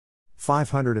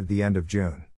 500 at the end of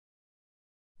June.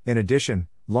 In addition,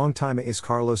 longtime ace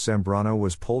Carlos Zambrano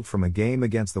was pulled from a game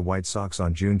against the White Sox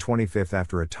on June 25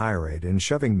 after a tirade and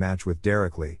shoving match with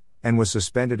Derek Lee, and was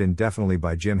suspended indefinitely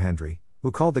by Jim Hendry,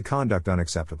 who called the conduct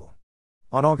unacceptable.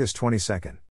 On August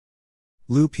 22,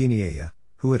 Lou Piniella,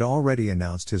 who had already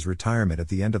announced his retirement at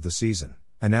the end of the season,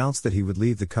 announced that he would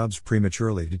leave the Cubs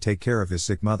prematurely to take care of his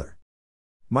sick mother.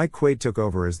 Mike Quaid took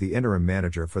over as the interim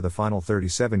manager for the final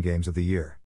 37 games of the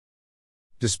year.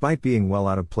 Despite being well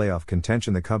out of playoff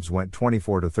contention, the Cubs went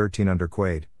 24-13 under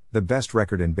Quaid, the best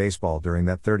record in baseball during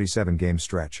that 37-game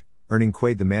stretch, earning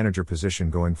Quaid the manager position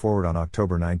going forward on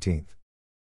October 19.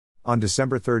 On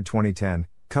December 3, 2010,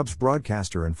 Cubs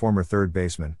broadcaster and former third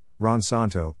baseman, Ron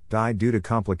Santo, died due to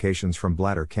complications from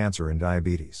bladder cancer and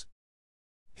diabetes.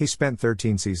 He spent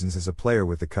 13 seasons as a player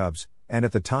with the Cubs, and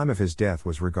at the time of his death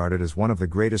was regarded as one of the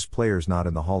greatest players not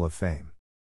in the Hall of Fame.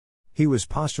 He was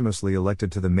posthumously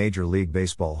elected to the Major League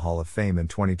Baseball Hall of Fame in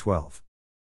 2012.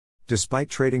 Despite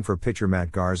trading for pitcher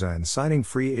Matt Garza and signing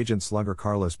free agent slugger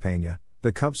Carlos Pena,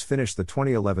 the Cubs finished the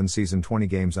 2011 season 20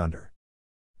 games under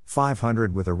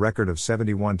 500 with a record of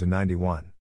 71-91.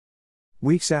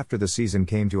 Weeks after the season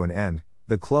came to an end,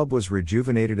 the club was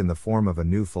rejuvenated in the form of a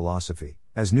new philosophy,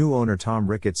 as new owner Tom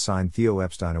Ricketts signed Theo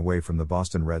Epstein away from the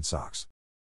Boston Red Sox,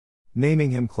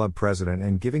 naming him club president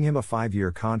and giving him a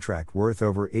 5-year contract worth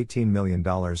over $18 million,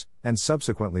 and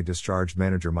subsequently discharged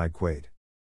manager Mike Quaid.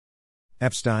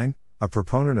 Epstein, a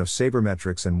proponent of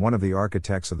sabermetrics and one of the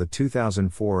architects of the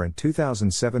 2004 and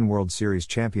 2007 World Series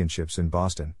championships in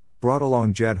Boston, brought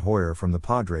along Jed Hoyer from the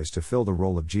Padres to fill the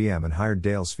role of GM and hired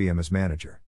Dale Sveum as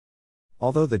manager.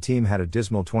 Although the team had a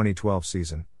dismal 2012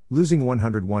 season, losing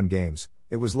 101 games,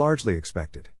 it was largely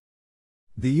expected.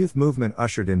 The youth movement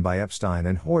ushered in by Epstein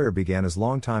and Hoyer began as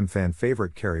longtime fan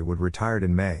favorite Kerry Wood retired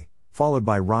in May, followed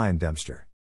by Ryan Dempster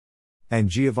and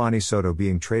Giovanni Soto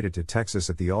being traded to Texas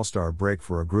at the All-Star break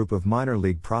for a group of minor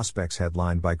league prospects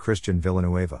headlined by Christian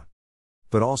Villanueva,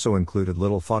 but also included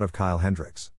little thought of Kyle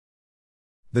Hendricks.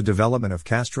 The development of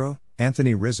Castro,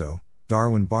 Anthony Rizzo,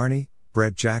 Darwin Barney,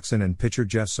 Brett Jackson and pitcher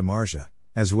Jeff Samardzija,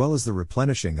 as well as the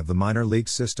replenishing of the minor league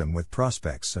system with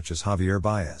prospects such as Javier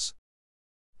Baez,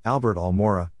 Albert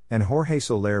Almora, and Jorge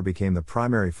Soler became the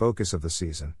primary focus of the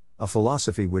season, a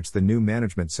philosophy which the new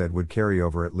management said would carry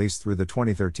over at least through the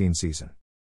 2013 season.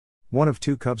 One of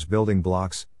two Cubs building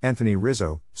blocks, Anthony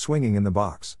Rizzo, swinging in the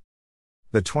box.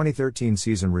 The 2013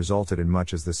 season resulted in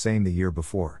much as the same the year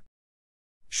before.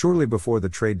 Shortly before the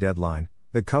trade deadline,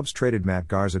 the Cubs traded Matt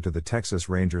Garza to the Texas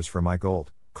Rangers for Mike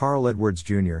Old, Carl Edwards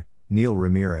Jr., Neil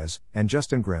Ramirez, and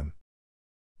Justin Grimm.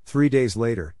 3 days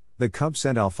later, the Cubs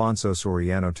sent Alfonso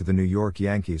Soriano to the New York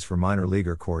Yankees for minor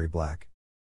leaguer Corey Black.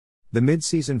 The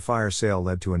mid-season fire sale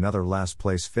led to another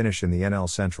last-place finish in the NL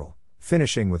Central,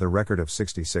 finishing with a record of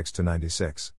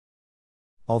 66-96.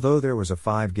 Although there was a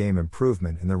 5-game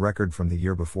improvement in the record from the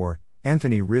year before,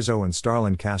 Anthony Rizzo and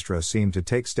Starlin Castro seemed to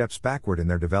take steps backward in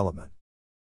their development.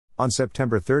 On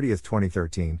September 30,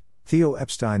 2013, Theo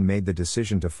Epstein made the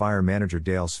decision to fire manager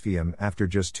Dale Sveum after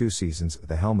just 2 seasons at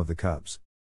the helm of the Cubs.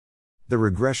 The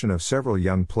regression of several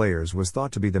young players was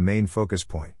thought to be the main focus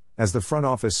point, as the front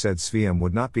office said Sveum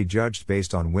would not be judged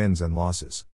based on wins and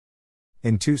losses.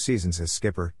 In 2 seasons as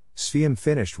skipper, Sveum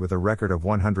finished with a record of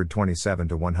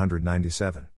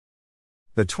 127-197.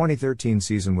 The 2013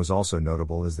 season was also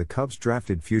notable as the Cubs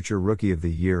drafted future Rookie of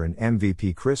the Year and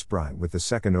MVP Chris Bryant with the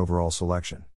 2nd overall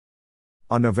selection.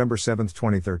 On November 7,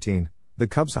 2013, the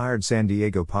Cubs hired San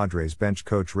Diego Padres bench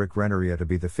coach Rick Renteria to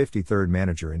be the 53rd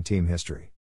manager in team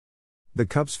history. The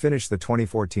Cubs finished the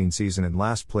 2014 season in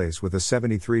last place with a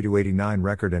 73-89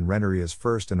 record and Renteria's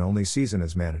first and only season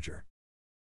as manager.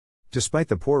 Despite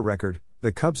the poor record,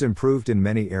 the Cubs improved in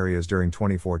many areas during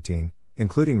 2014,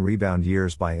 including rebound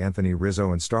years by Anthony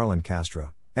Rizzo and Starlin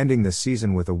Castro, ending the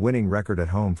season with a winning record at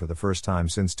home for the first time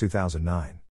since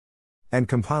 2009. And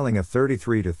compiling a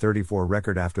 33-34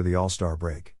 record after the All-Star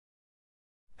break.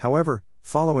 However,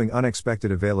 following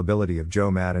unexpected availability of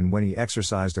Joe Maddon when he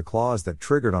exercised a clause that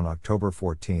triggered on October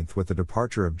 14 with the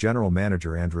departure of general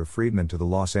manager Andrew Friedman to the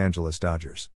Los Angeles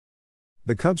Dodgers,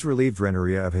 the Cubs relieved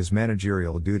Renteria of his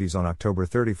managerial duties on October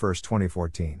 31,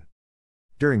 2014.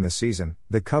 During the season,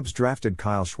 the Cubs drafted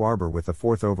Kyle Schwarber with the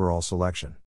 4th overall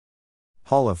selection.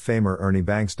 Hall of Famer Ernie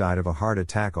Banks died of a heart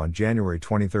attack on January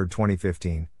 23,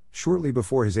 2015, shortly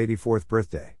before his 84th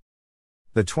birthday.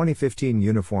 The 2015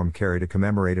 uniform carried a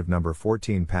commemorative number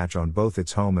 14 patch on both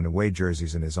its home and away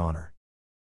jerseys in his honor.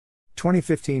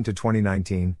 2015 to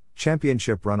 2019,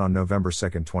 championship run on November 2,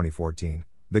 2014,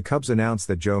 the Cubs announced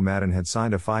that Joe Maddon had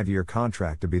signed a 5-year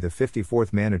contract to be the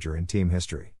 54th manager in team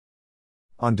history.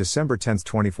 On December 10,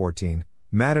 2014,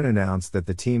 Maddon announced that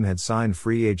the team had signed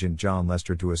free agent Jon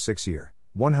Lester to a 6-year,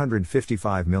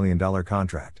 $155 million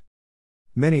contract.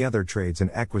 Many other trades and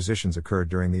acquisitions occurred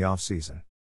during the offseason.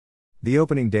 The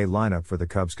opening day lineup for the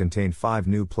Cubs contained 5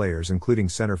 new players, including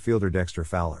center fielder Dexter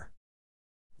Fowler.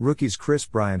 Rookies Chris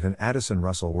Bryant and Addison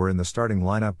Russell were in the starting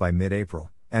lineup by mid-April,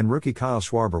 and rookie Kyle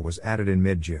Schwarber was added in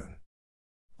mid-June.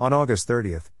 On August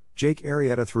 30, Jake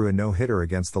Arrieta threw a no-hitter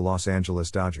against the Los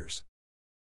Angeles Dodgers.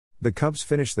 The Cubs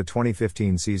finished the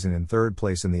 2015 season in third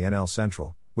place in the NL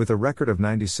Central, with a record of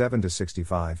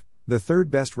 97-65, the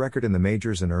third best record in the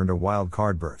majors, and earned a wild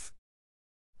card berth.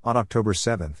 On October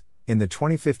 7, in the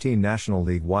 2015 National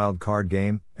League wild card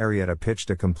game, Arrieta pitched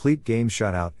a complete game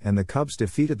shutout and the Cubs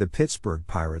defeated the Pittsburgh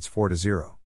Pirates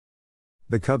 4-0.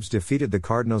 The Cubs defeated the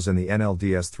Cardinals in the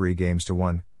NLDS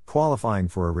 3-1, qualifying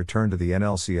for a return to the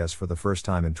NLCS for the first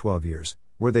time in 12 years,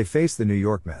 where they faced the New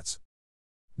York Mets.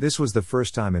 This was the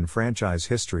first time in franchise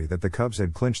history that the Cubs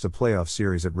had clinched a playoff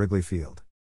series at Wrigley Field.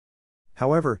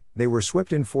 However, they were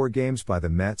swept in 4 games by the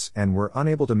Mets and were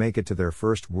unable to make it to their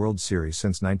first World Series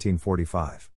since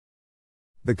 1945.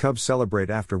 The Cubs celebrate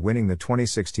after winning the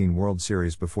 2016 World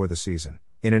Series before the season.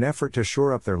 In an effort to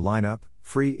shore up their lineup,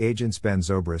 free agents Ben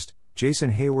Zobrist,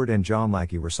 Jason Hayward and John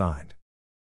Lackey were signed.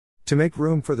 To make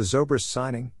room for the Zobrist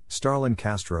signing, Starlin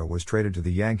Castro was traded to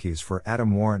the Yankees for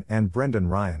Adam Warren and Brendan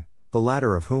Ryan, the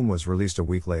latter of whom was released a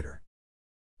week later.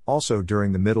 Also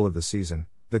during the middle of the season,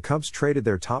 the Cubs traded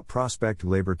their top prospect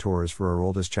Gleyber Torres for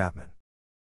Aroldis Chapman.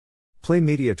 Play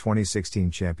Media 2016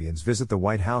 champions visit the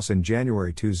White House in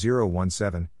January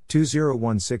 2017,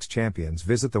 2016 champions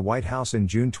visit the White House in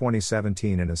June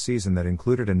 2017 in a season that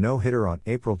included a no-hitter on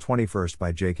April 21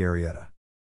 by Jake Arrieta.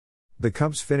 The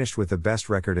Cubs finished with the best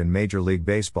record in Major League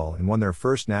Baseball and won their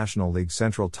first National League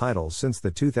Central title since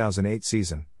the 2008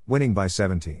 season, winning by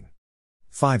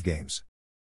 17.5 games.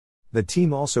 The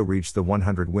team also reached the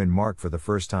 100-win mark for the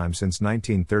first time since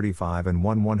 1935 and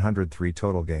won 103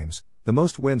 total games, the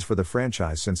most wins for the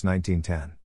franchise since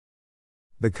 1910.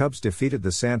 The Cubs defeated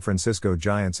the San Francisco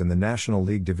Giants in the National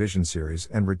League Division Series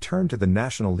and returned to the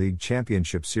National League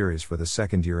Championship Series for the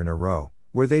second year in a row,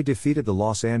 where they defeated the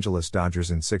Los Angeles Dodgers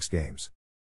in 6 games.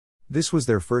 This was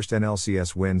their first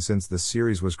NLCS win since the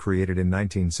series was created in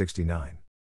 1969.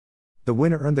 The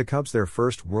win earned the Cubs their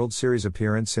first World Series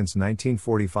appearance since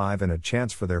 1945 and a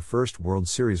chance for their first World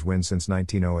Series win since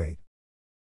 1908.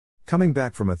 Coming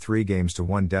back from a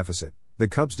 3-1 deficit, the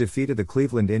Cubs defeated the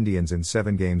Cleveland Indians in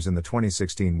 7 games in the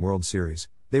 2016 World Series.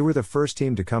 They were the first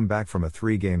team to come back from a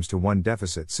 3-1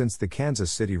 deficit since the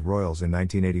Kansas City Royals in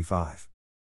 1985.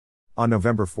 On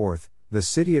November 4, the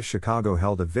city of Chicago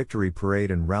held a victory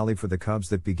parade and rally for the Cubs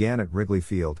that began at Wrigley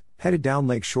Field, headed down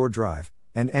Lake Shore Drive,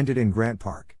 and ended in Grant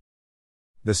Park.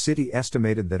 The city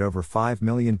estimated that over 5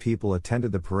 million people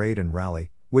attended the parade and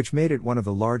rally, which made it one of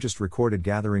the largest recorded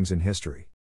gatherings in history.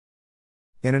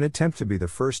 In an attempt to be the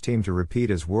first team to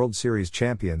repeat as World Series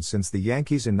champions since the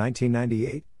Yankees in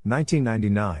 1998,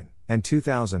 1999, and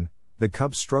 2000, the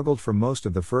Cubs struggled for most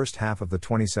of the first half of the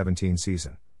 2017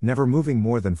 season, never moving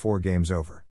more than 4 games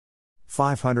over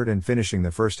 500 and finishing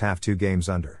the first half 2 games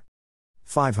under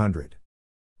 500.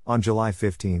 On July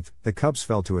 15, the Cubs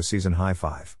fell to a season-high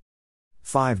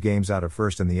 5 games out of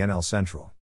first in the NL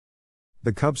Central.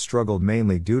 The Cubs struggled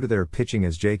mainly due to their pitching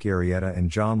as Jake Arrieta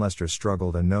and Jon Lester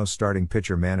struggled and no starting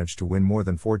pitcher managed to win more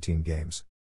than 14 games.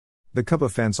 The Cub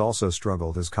offense also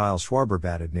struggled as Kyle Schwarber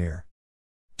batted near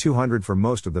 .200 for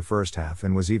most of the first half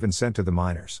and was even sent to the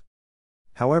minors.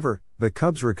 However, the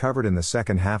Cubs recovered in the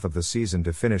second half of the season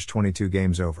to finish 22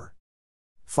 games over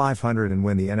 500 and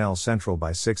win the NL Central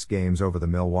by 6 games over the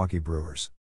Milwaukee Brewers.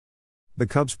 The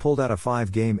Cubs pulled out a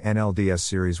 5-game NLDS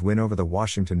series win over the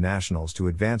Washington Nationals to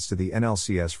advance to the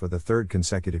NLCS for the 3rd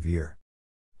consecutive year.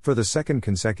 For the 2nd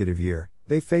consecutive year,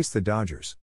 they faced the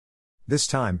Dodgers. This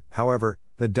time, however,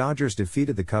 the Dodgers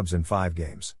defeated the Cubs in 5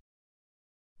 games.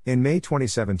 In May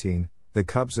 2017, the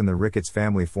Cubs and the Ricketts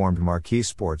family formed Marquee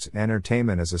Sports and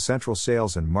Entertainment as a central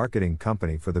sales and marketing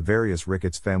company for the various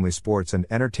Ricketts family sports and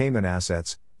entertainment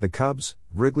assets, the Cubs,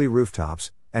 Wrigley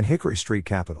Rooftops, and Hickory Street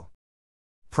Capital.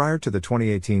 Prior to the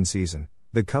 2018 season,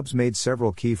 the Cubs made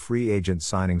several key free agent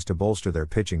signings to bolster their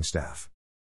pitching staff.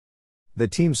 The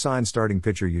team signed starting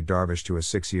pitcher Yu Darvish to a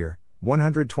 6-year,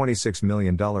 $126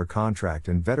 million contract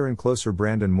and veteran closer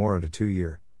Brandon Morrow to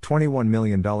 2-year, $21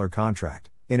 million contract,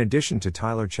 in addition to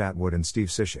Tyler Chatwood and Steve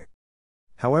Cishek.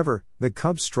 However, the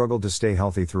Cubs struggled to stay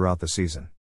healthy throughout the season.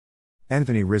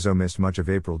 Anthony Rizzo missed much of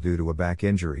April due to a back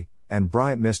injury, and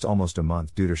Bryant missed almost a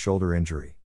month due to shoulder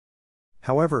injury.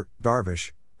 However,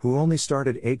 Darvish, who only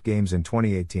started 8 games in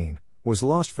 2018, was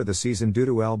lost for the season due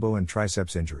to elbow and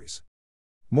triceps injuries.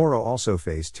 Morrow also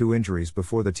faced 2 injuries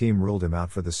before the team ruled him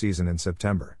out for the season in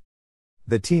September.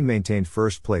 The team maintained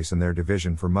first place in their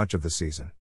division for much of the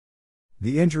season.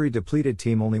 The injury-depleted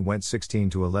team only went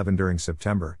 16-11 during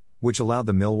September, which allowed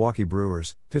the Milwaukee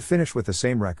Brewers to finish with the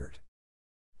same record.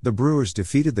 The Brewers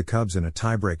defeated the Cubs in a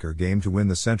tiebreaker game to win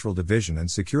the Central Division and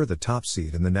secure the top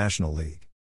seed in the National League.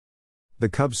 The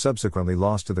Cubs subsequently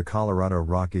lost to the Colorado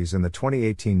Rockies in the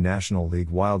 2018 National League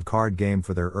wild card game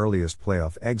for their earliest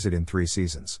playoff exit in 3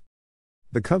 seasons.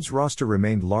 The Cubs roster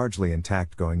remained largely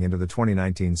intact going into the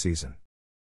 2019 season.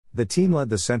 The team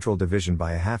led the Central Division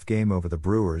by a half game over the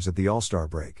Brewers at the All-Star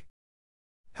break.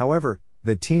 However,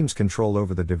 the team's control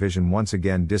over the division once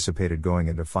again dissipated going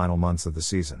into final months of the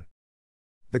season.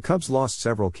 The Cubs lost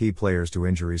several key players to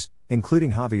injuries,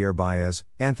 including Javier Baez,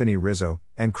 Anthony Rizzo,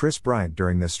 and Chris Bryant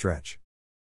during this stretch.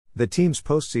 The team's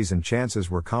postseason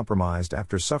chances were compromised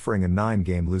after suffering a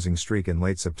 9-game losing streak in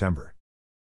late September.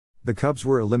 The Cubs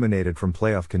were eliminated from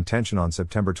playoff contention on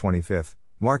September 25,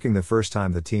 marking the first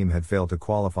time the team had failed to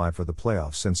qualify for the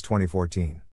playoffs since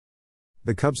 2014.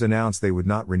 The Cubs announced they would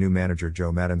not renew manager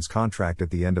Joe Maddon's contract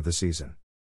at the end of the season.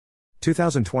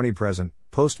 2020-present,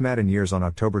 post-Maddon years. On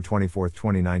October 24,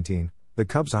 2019, the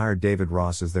Cubs hired David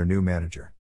Ross as their new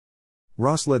manager.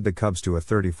 Ross led the Cubs to a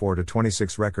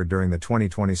 34-26 record during the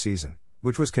 2020 season,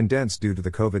 which was condensed due to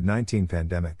the COVID-19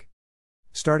 pandemic.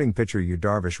 Starting pitcher Yu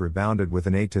Darvish rebounded with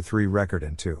an 8-3 record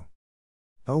and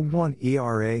 2.01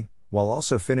 ERA, while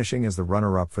also finishing as the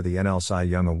runner-up for the NL Cy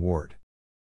Young Award.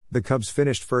 The Cubs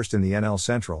finished first in the NL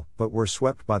Central, but were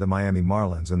swept by the Miami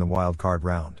Marlins in the wild card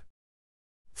round.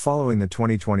 Following the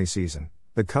 2020 season,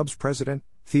 the Cubs president,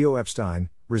 Theo Epstein,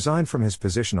 resigned from his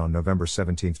position on November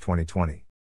 17, 2020.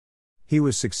 He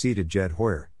was succeeded Jed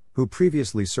Hoyer, who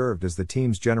previously served as the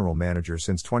team's general manager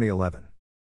since 2011.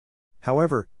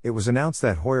 However, it was announced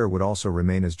that Hoyer would also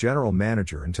remain as general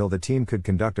manager until the team could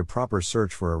conduct a proper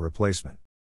search for a replacement.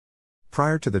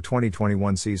 Prior to the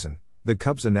 2021 season, the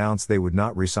Cubs announced they would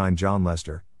not re-sign John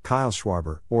Lester, Kyle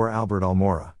Schwarber, or Albert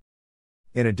Almora.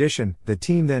 In addition, the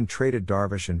team then traded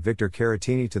Darvish and Victor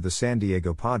Caratini to the San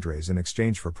Diego Padres in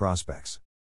exchange for prospects.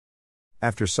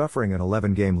 After suffering an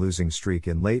 11-game losing streak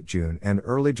in late June and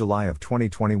early July of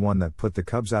 2021 that put the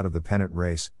Cubs out of the pennant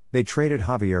race, they traded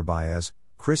Javier Baez,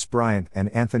 Chris Bryant, and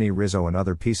Anthony Rizzo and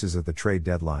other pieces at the trade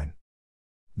deadline.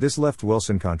 This left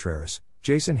Wilson Contreras,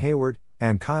 Jason Hayward,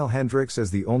 and Kyle Hendricks as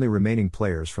the only remaining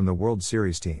players from the World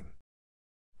Series team.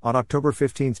 On October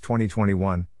 15,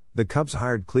 2021, the Cubs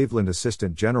hired Cleveland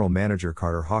assistant general manager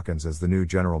Carter Hawkins as the new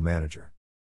general manager.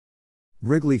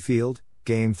 Wrigley Field,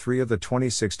 Game 3 of the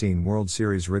 2016 World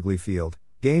Series. Wrigley Field,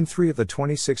 Game 3 of the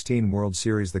 2016 World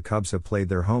Series. The Cubs have played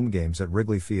their home games at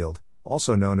Wrigley Field,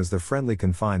 also known as the Friendly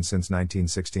Confines, since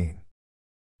 1916.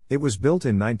 It was built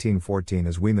in 1914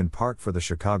 as Weeman Park for the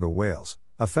Chicago Whales,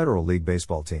 a Federal League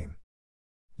baseball team.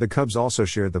 The Cubs also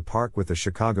shared the park with the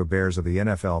Chicago Bears of the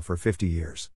NFL for 50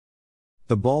 years.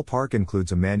 The ballpark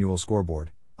includes a manual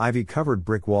scoreboard, ivy-covered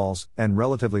brick walls, and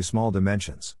relatively small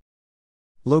dimensions.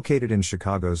 Located in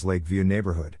Chicago's Lakeview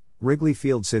neighborhood, Wrigley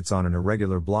Field sits on an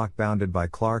irregular block bounded by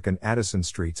Clark and Addison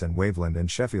Streets and Waveland and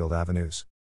Sheffield Avenues.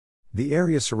 The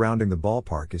area surrounding the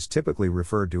ballpark is typically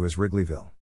referred to as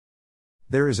Wrigleyville.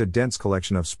 There is a dense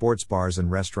collection of sports bars and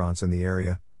restaurants in the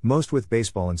area, most with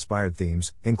baseball-inspired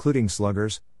themes, including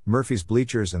Sluggers, Murphy's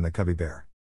Bleachers, and the Cubby Bear.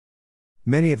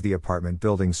 Many of the apartment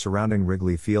buildings surrounding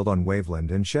Wrigley Field on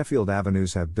Waveland and Sheffield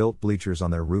Avenues have built bleachers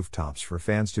on their rooftops for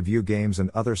fans to view games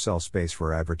and other sell space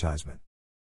for advertisement.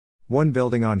 One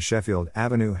building on Sheffield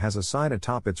Avenue has a sign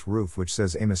atop its roof which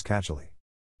says Amos Catchley,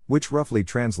 which roughly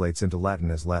translates into Latin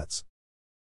as Let's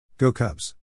Go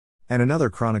Cubs. And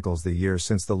another chronicles the years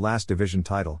since the last division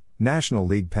title, National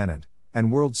League pennant,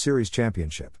 and World Series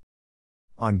championship.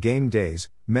 On game days,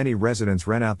 many residents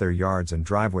rent out their yards and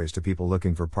driveways to people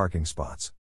looking for parking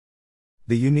spots.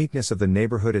 The uniqueness of the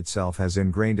neighborhood itself has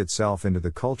ingrained itself into the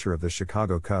culture of the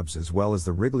Chicago Cubs as well as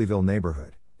the Wrigleyville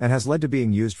neighborhood, and has led to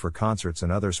being used for concerts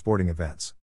and other sporting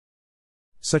events,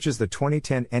 such as the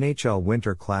 2010 NHL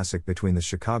Winter Classic between the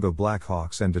Chicago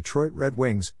Blackhawks and Detroit Red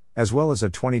Wings, as well as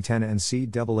a 2010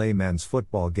 NCAA men's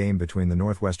football game between the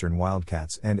Northwestern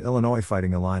Wildcats and Illinois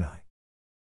Fighting Illini.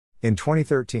 In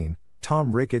 2013,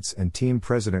 Tom Ricketts and team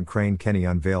president Crane Kenny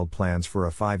unveiled plans for a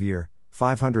 5-year,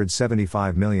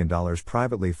 $575 million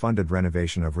privately funded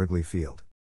renovation of Wrigley Field.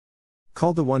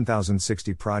 Called the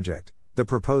 1060 Project, the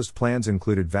proposed plans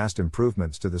included vast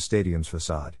improvements to the stadium's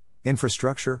facade,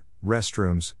 infrastructure,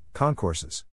 restrooms,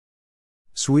 concourses,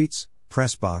 suites,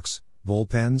 press box,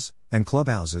 bullpens, and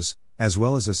clubhouses, as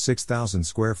well as a 6,000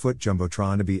 square foot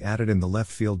jumbotron to be added in the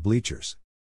left field bleachers.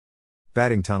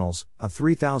 Batting tunnels, a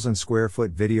 3,000 square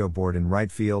foot video board in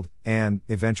right field, and,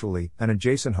 eventually, an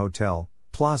adjacent hotel,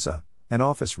 plaza, and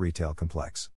office retail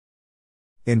complex.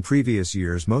 In previous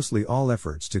years, mostly all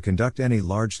efforts to conduct any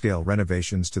large-scale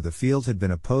renovations to the field had been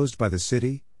opposed by the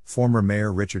city, former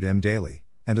Mayor Richard M. Daley,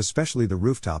 and especially the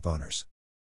rooftop owners.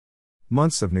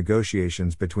 Months of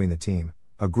negotiations between the team,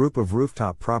 a group of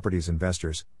rooftop properties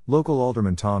investors, local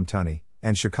Alderman Tom Tunney,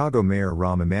 and Chicago Mayor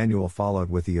Rahm Emanuel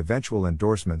followed with the eventual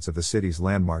endorsements of the city's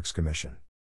Landmarks Commission.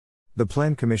 The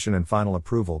Plan Commission and final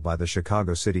approval by the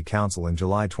Chicago City Council in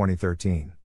July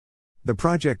 2013. The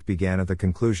project began at the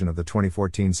conclusion of the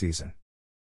 2014 season.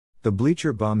 The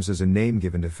Bleacher Bums is a name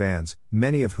given to fans,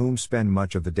 many of whom spend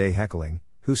much of the day heckling,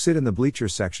 who sit in the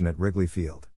bleachers section at Wrigley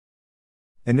Field.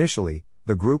 Initially,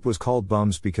 the group was called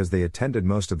Bums because they attended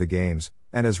most of the games,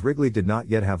 and as Wrigley did not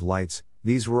yet have lights,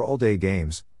 these were all-day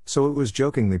games, so it was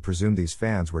jokingly presumed these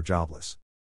fans were jobless.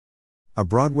 A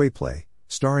Broadway play,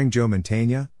 starring Joe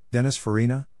Mantegna, Dennis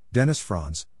Farina, Dennis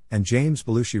Franz, and James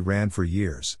Belushi ran for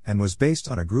years and was based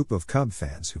on a group of Cub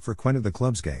fans who frequented the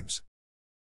club's games.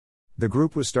 The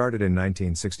group was started in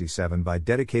 1967 by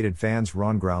dedicated fans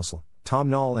Ron Grousel,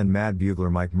 Tom Knoll and Mad Bugler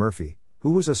Mike Murphy,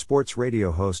 who was a sports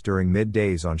radio host during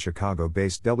middays on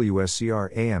Chicago-based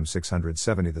WSCR AM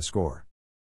 670 The Score.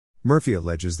 Murphy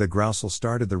alleges that Grousel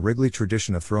started the Wrigley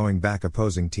tradition of throwing back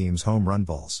opposing teams' home run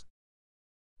balls.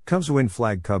 Cubs win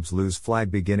flag, Cubs lose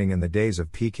flag beginning in the days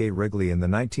of P.K. Wrigley in the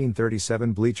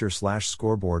 1937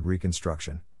 bleacher/scoreboard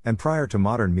reconstruction, and prior to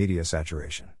modern media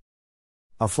saturation.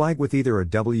 A flag with either a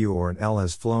W or an L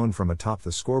has flown from atop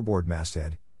the scoreboard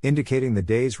masthead, indicating the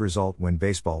day's result when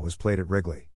baseball was played at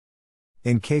Wrigley.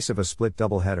 In case of a split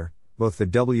doubleheader, both the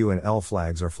W and L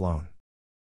flags are flown.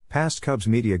 Past Cubs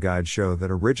media guides show that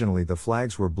originally the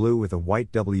flags were blue with a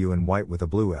white W and white with a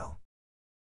blue L.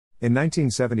 In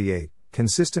 1978,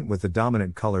 consistent with the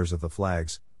dominant colors of the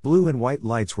flags, blue and white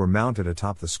lights were mounted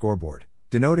atop the scoreboard,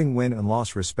 denoting win and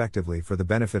loss respectively for the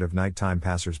benefit of nighttime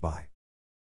passers-by.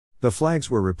 The flags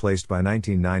were replaced by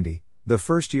 1990, the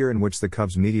first year in which the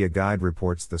Cubs media guide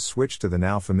reports the switch to the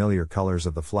now familiar colors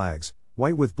of the flags,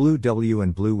 white with blue W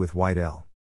and blue with white L.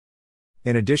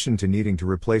 In addition to needing to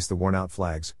replace the worn-out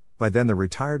flags, by then the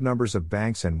retired numbers of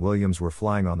Banks and Williams were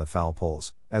flying on the foul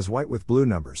poles, as white with blue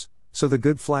numbers, so the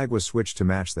good flag was switched to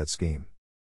match that scheme.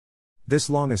 This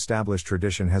long-established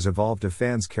tradition has evolved to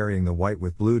fans carrying the white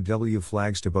with blue W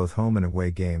flags to both home and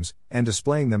away games, and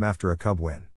displaying them after a Cub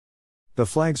win. The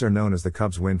flags are known as the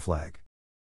Cubs win flag.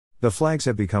 The flags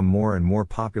have become more and more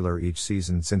popular each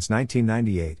season since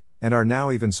 1998, and are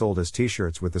now even sold as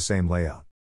t-shirts with the same layout.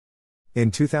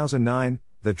 In 2009,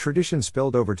 the tradition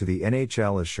spilled over to the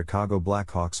NHL as Chicago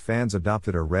Blackhawks fans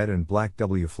adopted a red and black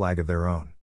W flag of their own.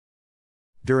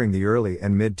 During the early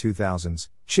and mid-2000s,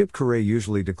 Chip Correa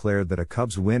usually declared that a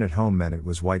Cubs win at home meant it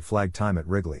was white flag time at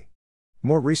Wrigley.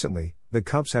 More recently, the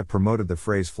Cubs have promoted the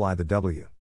phrase "Fly the W"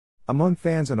 among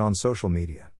fans and on social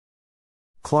media.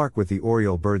 Clark with the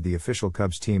Oriole bird. The official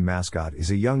Cubs team mascot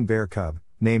is a young bear cub,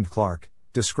 named Clark,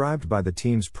 described by the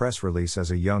team's press release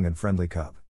as a young and friendly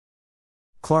cub.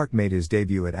 Clark made his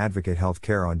debut at Advocate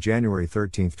Healthcare on January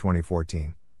 13,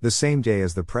 2014. The same day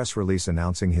as the press release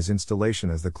announcing his installation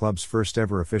as the club's first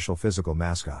ever official physical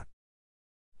mascot.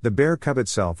 The bear cub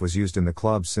itself was used in the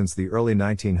club since the early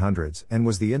 1900s and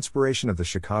was the inspiration of the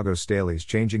Chicago Staleys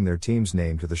changing their team's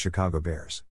name to the Chicago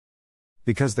Bears.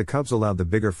 Because the Cubs allowed the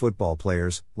bigger football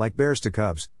players, like Bears to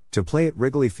Cubs, to play at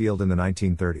Wrigley Field in the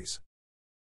 1930s.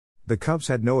 The Cubs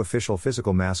had no official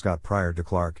physical mascot prior to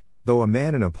Clark, though a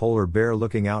man in a polar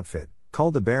bear-looking outfit,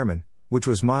 called the Bearman, which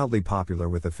was mildly popular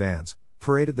with the fans,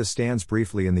 paraded the stands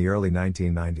briefly in the early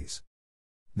 1990s.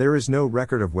 There is no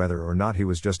record of whether or not he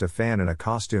was just a fan in a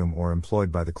costume or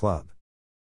employed by the club.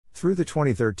 Through the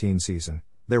 2013 season,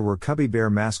 there were Cubby Bear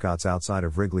mascots outside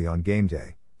of Wrigley on game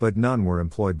day, but none were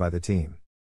employed by the team.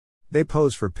 They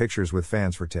posed for pictures with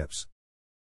fans for tips.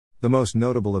 The most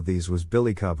notable of these was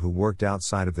Billy Cub, who worked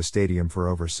outside of the stadium for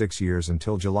over 6 years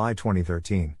until July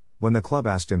 2013, when the club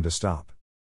asked him to stop.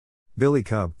 Billy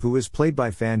Cub, who is played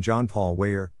by fan John Paul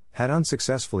Weyer, had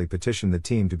unsuccessfully petitioned the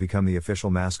team to become the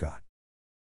official mascot.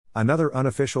 Another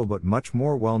unofficial but much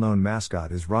more well-known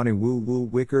mascot is Ronnie Woo Woo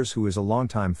Wickers, who is a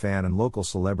longtime fan and local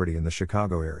celebrity in the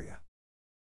Chicago area.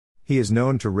 He is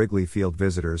known to Wrigley Field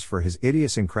visitors for his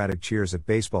idiosyncratic cheers at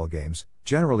baseball games,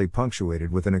 generally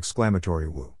punctuated with an exclamatory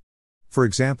woo. For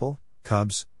example,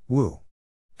 Cubs, woo.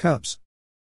 Cubs.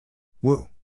 Woo.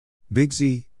 Big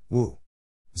Z, woo.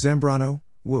 Zambrano,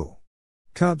 woo.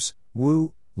 Cubs,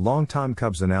 woo. Longtime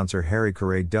Cubs announcer Harry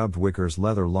Caray dubbed Wickers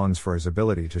leather lungs for his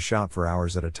ability to shout for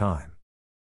hours at a time.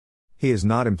 He is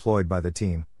not employed by the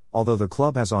team, although the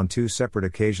club has on 2 separate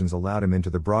occasions allowed him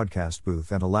into the broadcast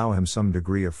booth and allow him some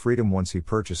degree of freedom once he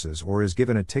purchases or is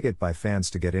given a ticket by fans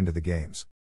to get into the games.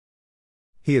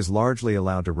 He is largely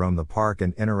allowed to roam the park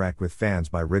and interact with fans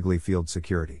by Wrigley Field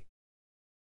security.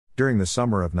 During the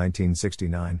summer of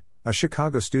 1969, a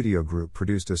Chicago studio group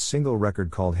produced a single record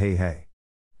called Hey Hey,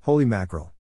 Holy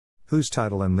Mackerel, whose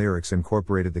title and lyrics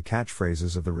incorporated the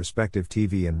catchphrases of the respective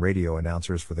TV and radio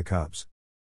announcers for the Cubs,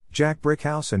 Jack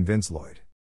Brickhouse and Vince Lloyd.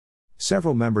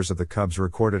 Several members of the Cubs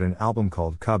recorded an album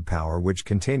called Cub Power, which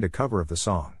contained a cover of the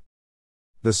song.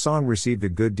 The song received a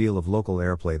good deal of local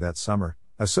airplay that summer,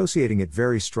 associating it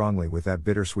very strongly with that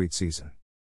bittersweet season.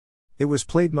 It was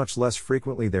played much less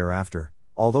frequently thereafter,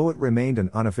 although it remained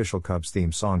an unofficial Cubs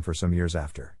theme song for some years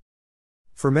after.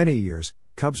 For many years,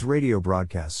 Cubs radio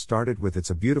broadcasts started with It's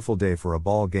a Beautiful Day for a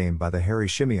Ball Game by the Harry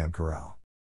Shimeon Chorale.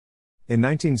 In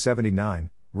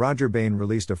 1979, Roger Bain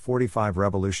released a 45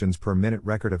 revolutions per minute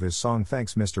record of his song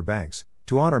Thanks Mr. Banks,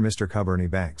 to honor Mr. Cub Ernie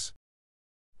Banks.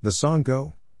 The song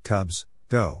Go, Cubs,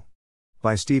 Go,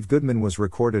 by Steve Goodman was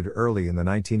recorded early in the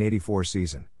 1984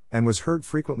 season, and was heard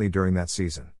frequently during that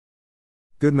season.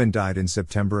 Goodman died in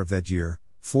September of that year,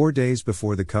 4 days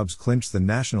before the Cubs clinched the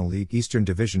National League Eastern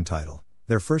Division title,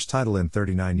 their first title in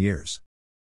 39 years.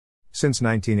 Since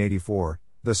 1984,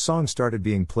 the song started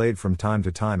being played from time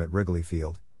to time at Wrigley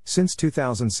Field. Since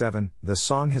 2007, the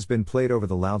song has been played over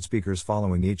the loudspeakers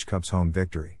following each Cubs home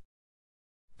victory.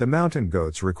 The Mountain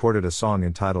Goats recorded a song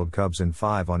entitled Cubs in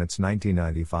 5 on its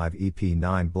 1995 EP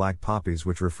 9 Black Poppies,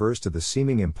 which refers to the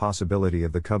seeming impossibility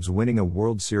of the Cubs winning a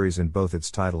World Series in both its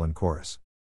title and chorus.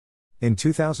 In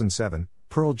 2007,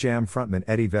 Pearl Jam frontman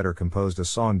Eddie Vedder composed a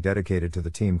song dedicated to the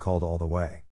team called All the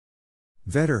Way.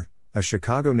 Vedder, a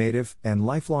Chicago native and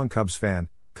lifelong Cubs fan,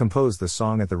 composed the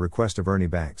song at the request of Ernie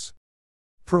Banks.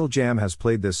 Pearl Jam has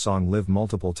played this song live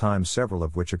multiple times, several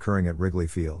of which occurring at Wrigley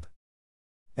Field.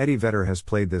 Eddie Vedder has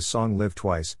played this song live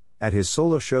twice, at his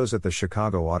solo shows at the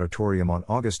Chicago Auditorium on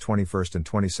August 21 and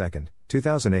 22,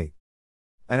 2008.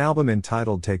 An album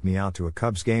entitled Take Me Out to a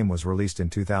Cubs Game was released in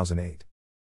 2008.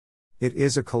 It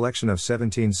is a collection of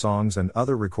 17 songs and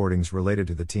other recordings related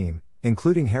to the team,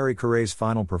 including Harry Caray's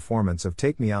final performance of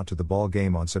Take Me Out to the Ball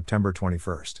Game on September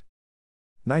 21.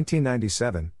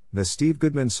 1997, the Steve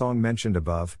Goodman song mentioned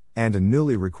above, and a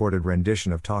newly recorded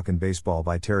rendition of Talkin' Baseball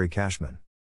by Terry Cashman.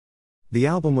 The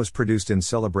album was produced in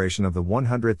celebration of the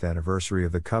 100th anniversary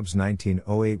of the Cubs'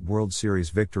 1908 World Series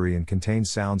victory and contains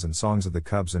sounds and songs of the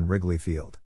Cubs and Wrigley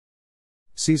Field.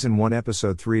 Season 1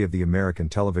 Episode 3 of the American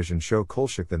television show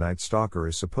Kolchak the Night Stalker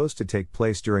is supposed to take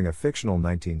place during a fictional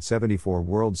 1974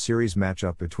 World Series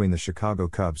matchup between the Chicago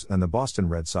Cubs and the Boston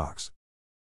Red Sox.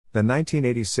 The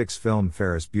 1986 film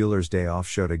Ferris Bueller's Day Off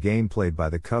showed a game played by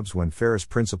the Cubs when Ferris'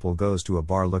 principal goes to a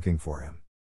bar looking for him.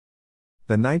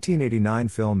 The 1989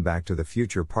 film Back to the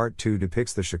Future Part 2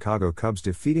 depicts the Chicago Cubs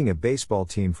defeating a baseball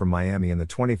team from Miami in the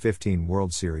 2015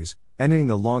 World Series, ending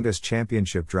the longest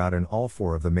championship drought in all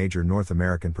 4 of the major North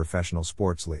American professional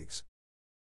sports leagues.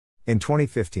 In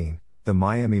 2015, the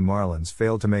Miami Marlins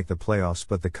failed to make the playoffs,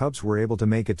 but the Cubs were able to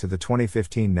make it to the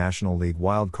 2015 National League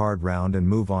Wild Card round and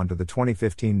move on to the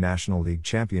 2015 National League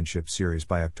Championship Series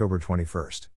by October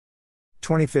 21.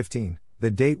 2015,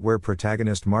 the date where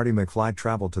protagonist Marty McFly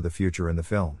traveled to the future in the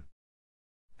film.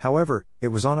 However, it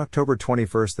was on October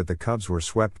 21 that the Cubs were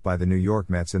swept by the New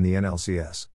York Mets in the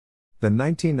NLCS. The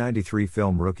 1993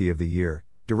 film Rookie of the Year,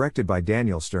 directed by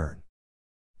Daniel Stern,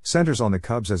 centers on the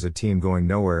Cubs as a team going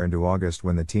nowhere into August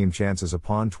when the team chances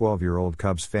upon 12-year-old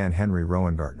Cubs fan Henry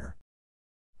Rowengartner,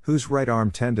 whose right arm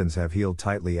tendons have healed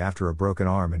tightly after a broken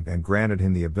arm and granted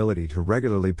him the ability to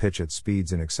regularly pitch at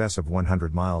speeds in excess of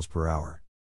 100 miles per hour.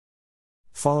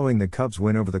 Following the Cubs'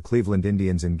 win over the Cleveland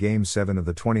Indians in Game 7 of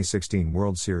the 2016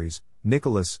 World Series,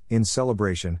 Nicholas, in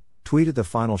celebration, tweeted the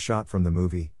final shot from the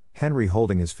movie, Henry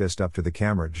holding his fist up to the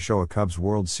camera to show a Cubs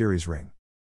World Series ring.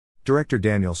 Director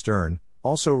Daniel Stern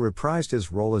also reprised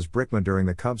his role as Brickma during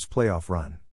the Cubs' playoff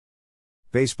run.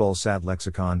 Baseball's Sad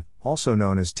Lexicon, also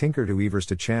known as Tinker to Evers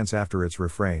to Chance after its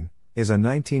refrain, is a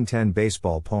 1910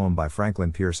 baseball poem by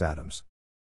Franklin Pierce Adams.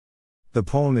 The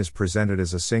poem is presented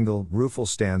as a single, rueful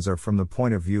stanza from the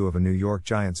point of view of a New York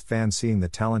Giants fan seeing the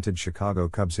talented Chicago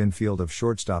Cubs infield of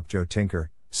shortstop Joe Tinker,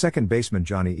 second baseman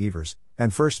Johnny Evers,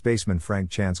 and first baseman Frank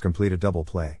Chance complete a double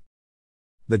play.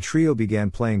 The trio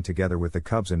began playing together with the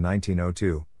Cubs in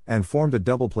 1902, and formed a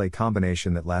double play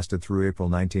combination that lasted through April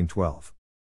 1912.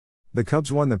 The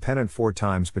Cubs won the pennant 4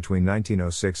 times between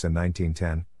 1906 and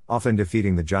 1910, often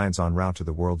defeating the Giants en route to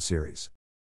the World Series.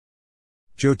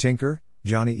 Joe Tinker,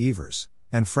 Johnny Evers,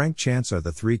 and Frank Chance are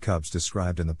the 3 Cubs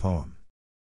described in the poem.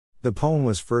 The poem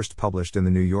was first published in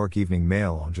the New York Evening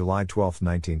Mail on July 12,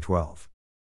 1912.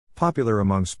 Popular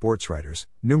among sports writers,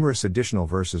 numerous additional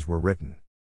verses were written.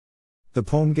 The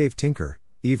poem gave Tinker,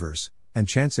 Evers, and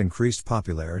Chance increased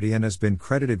popularity and has been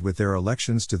credited with their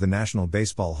elections to the National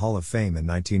Baseball Hall of Fame in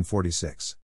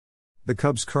 1946. The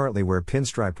Cubs currently wear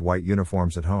pinstriped white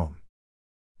uniforms at home.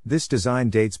 This design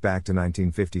dates back to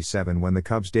 1957 when the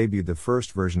Cubs debuted the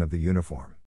first version of the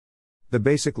uniform. The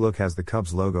basic look has the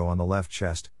Cubs logo on the left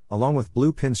chest, along with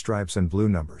blue pinstripes and blue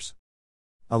numbers.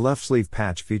 A left sleeve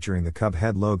patch featuring the Cub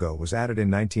head logo was added in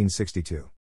 1962.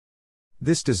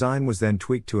 This design was then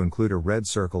tweaked to include a red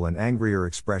circle and angrier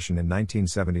expression in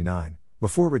 1979,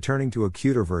 before returning to a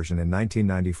cuter version in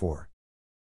 1994.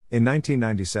 In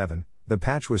 1997, the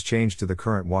patch was changed to the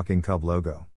current walking Cub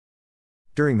logo.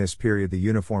 During this period the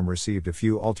uniform received a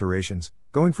few alterations,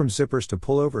 going from zippers to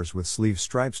pullovers with sleeve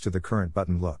stripes to the current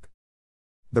button look.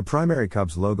 The primary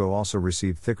Cubs logo also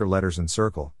received thicker letters and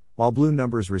circle, while blue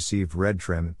numbers received red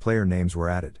trim and player names were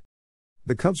added.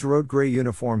 The Cubs' road gray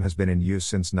uniform has been in use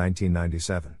since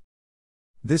 1997.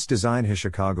 This design has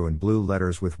Chicago in blue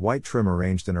letters with white trim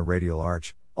arranged in a radial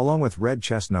arch, along with red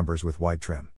chest numbers with white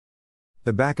trim.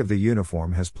 The back of the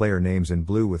uniform has player names in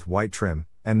blue with white trim,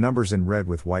 and numbers in red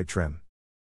with white trim.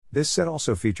 This set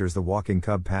also features the walking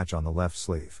Cub patch on the left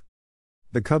sleeve.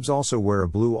 The Cubs also wear a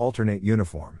blue alternate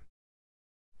uniform.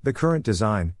 The current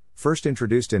design, first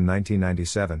introduced in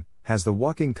 1997, has the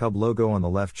walking Cub logo on the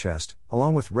left chest,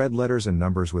 along with red letters and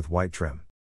numbers with white trim.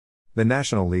 The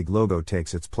National League logo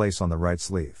takes its place on the right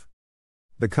sleeve.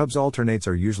 The Cubs alternates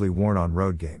are usually worn on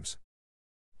road games.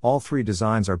 All three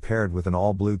designs are paired with an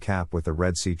all-blue cap with the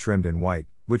red C trimmed in white,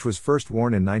 which was first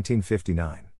worn in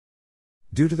 1959.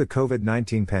 Due to the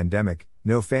COVID-19 pandemic,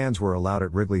 no fans were allowed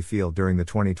at Wrigley Field during the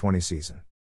 2020 season.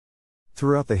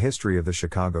 Throughout the history of the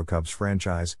Chicago Cubs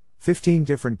franchise, 15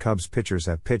 different Cubs pitchers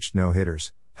have pitched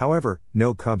no-hitters, however,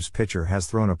 no Cubs pitcher has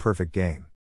thrown a perfect game.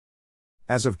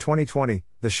 As of 2020,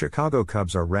 the Chicago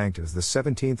Cubs are ranked as the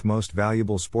 17th most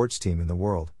valuable sports team in the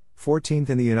world, 14th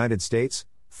in the United States,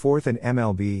 4th in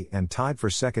MLB and tied for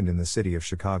second in the city of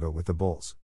Chicago with the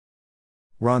Bulls.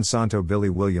 Ron Santo, Billy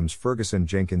Williams, Ferguson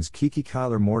Jenkins, Kiki,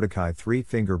 Kyler, Mordecai, Three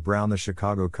Finger Brown. The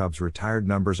Chicago Cubs' retired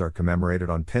numbers are commemorated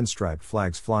on pinstriped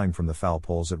flags flying from the foul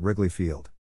poles at Wrigley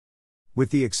Field. With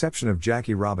the exception of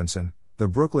Jackie Robinson, the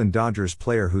Brooklyn Dodgers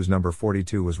player whose number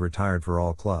 42 was retired for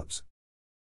all clubs.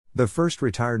 The first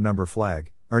retired number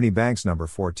flag, Ernie Banks' number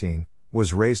 14,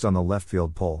 was raised on the left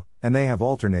field pole, and they have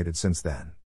alternated since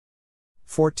then.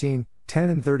 14, 10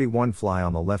 and 31 fly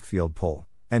on the left field pole,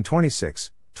 and 26,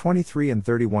 23 and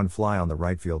 31 fly on the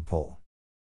right field pole.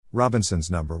 Robinson's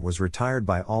number was retired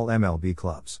by all MLB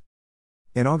clubs.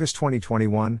 In August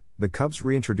 2021, the Cubs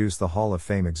reintroduced the Hall of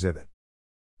Fame exhibit.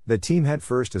 The team had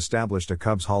first established a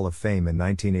Cubs Hall of Fame in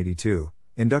 1982,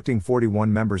 inducting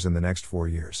 41 members in the next 4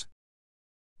 years.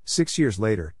 6 years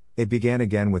later, it began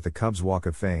again with the Cubs Walk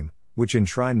of Fame, which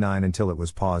enshrined 9 until it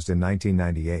was paused in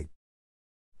 1998.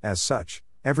 As such,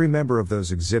 every member of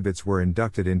those exhibits were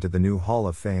inducted into the new Hall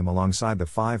of Fame alongside the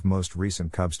 5 most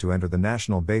recent Cubs to enter the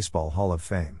National Baseball Hall of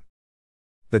Fame.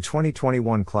 The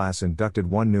 2021 class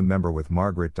inducted 1 new member with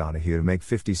Margaret Donahue to make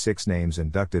 56 names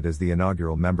inducted as the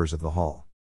inaugural members of the Hall.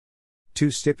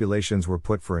 2 stipulations were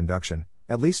put for induction: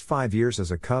 at least 5 years as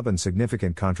a Cub and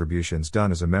significant contributions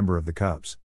done as a member of the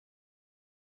Cubs.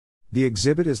 The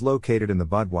exhibit is located in the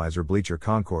Budweiser Bleacher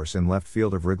Concourse in left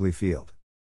field of Wrigley Field.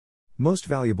 Most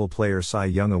Valuable Player Cy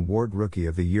Young Award Rookie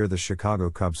of the Year. The Chicago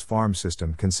Cubs farm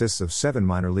system consists of 7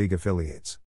 minor league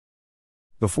affiliates.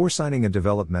 Before signing a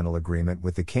developmental agreement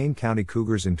with the Kane County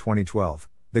Cougars in 2012,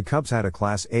 the Cubs had a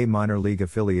Class A minor league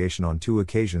affiliation on 2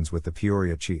 occasions with the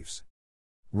Peoria Chiefs.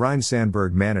 Ryne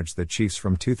Sandberg managed the Chiefs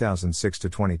from 2006 to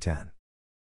 2010.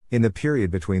 In the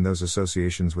period between those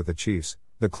associations with the Chiefs,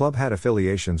 the club had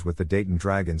affiliations with the Dayton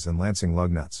Dragons and Lansing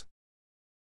Lugnuts.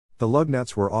 The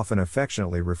Lugnuts were often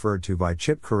affectionately referred to by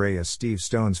Chip Correa as Steve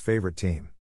Stone's favorite team.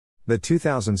 The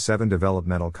 2007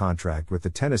 developmental contract with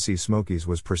the Tennessee Smokies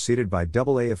was preceded by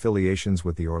AA affiliations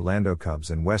with the Orlando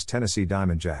Cubs and West Tennessee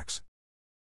Diamond Jacks.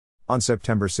 On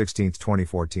September 16,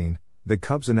 2014, the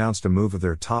Cubs announced a move of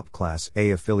their top Class A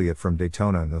affiliate from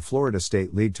Daytona in the Florida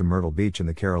State League to Myrtle Beach in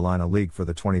the Carolina League for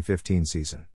the 2015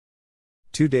 season.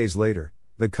 2 days later,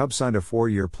 the Cubs signed a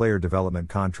 4-year player development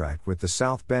contract with the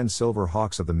South Bend Silver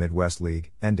Hawks of the Midwest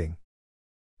League, ending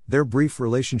their brief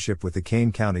relationship with the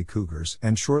Kane County Cougars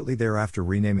and shortly thereafter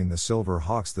renaming the Silver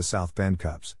Hawks the South Bend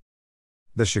Cubs.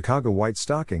 The Chicago White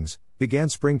Stockings began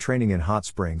spring training in Hot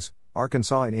Springs,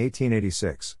 Arkansas in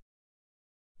 1886.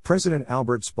 President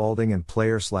Albert Spalding and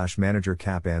player/manager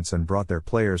Cap Anson brought their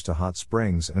players to Hot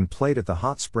Springs and played at the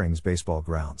Hot Springs baseball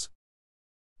grounds.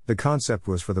 The concept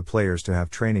was for the players to have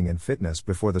training and fitness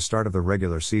before the start of the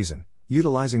regular season,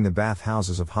 utilizing the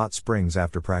bathhouses of Hot Springs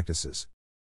after practices.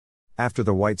 After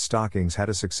the White Stockings had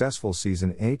a successful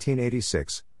season in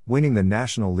 1886, winning the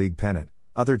National League pennant,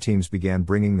 other teams began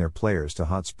bringing their players to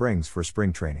Hot Springs for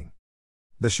spring training.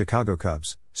 The Chicago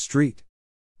Cubs, St.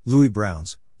 Louis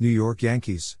Browns, New York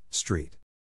Yankees, St.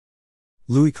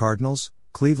 Louis Cardinals,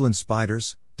 Cleveland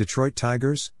Spiders, Detroit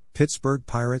Tigers, Pittsburgh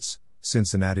Pirates,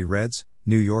 Cincinnati Reds,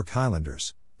 New York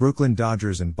Highlanders, Brooklyn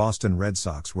Dodgers and Boston Red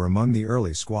Sox were among the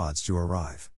early squads to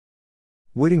arrive.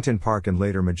 Whittington Park and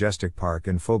later Majestic Park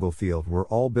and Fogle Field were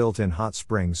all built in Hot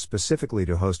Springs specifically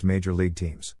to host major league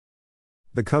teams.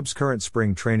 The Cubs' current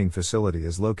spring training facility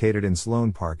is located in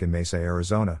Sloan Park in Mesa,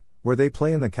 Arizona, where they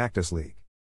play in the Cactus League.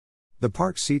 The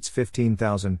park seats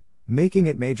 15,000, making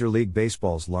it Major League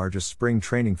Baseball's largest spring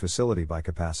training facility by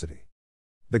capacity.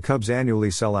 The Cubs annually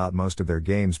sell out most of their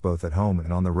games both at home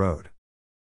and on the road.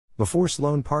 Before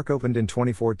Sloan Park opened in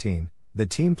 2014, the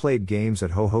team played games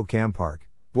at Hohokam Park,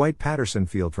 Dwight Patterson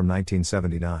Field from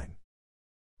 1979.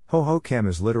 Hohokam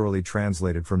is literally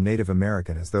translated from Native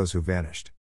American as those who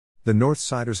vanished. The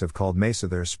Northsiders have called Mesa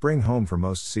their spring home for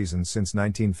most seasons since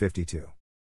 1952.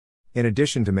 In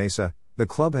addition to Mesa, the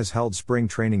club has held spring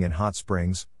training in Hot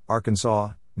Springs,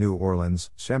 Arkansas, New Orleans,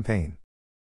 Champaign,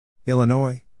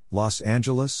 Illinois, Los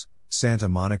Angeles, Santa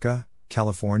Monica,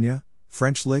 California,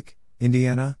 French Lick,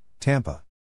 Indiana, Tampa,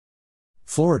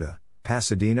 Florida,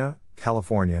 Pasadena,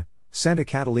 California, Santa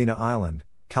Catalina Island,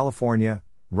 California,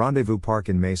 Rendezvous Park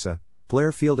in Mesa,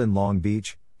 Blair Field in Long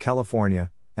Beach, California,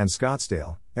 and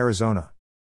Scottsdale, Arizona.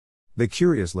 The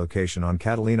curious location on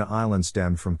Catalina Island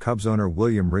stemmed from Cubs owner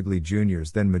William Wrigley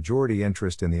Jr.'s then majority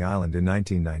interest in the island in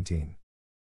 1919.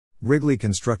 Wrigley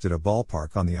constructed a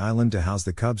ballpark on the island to house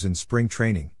the Cubs in spring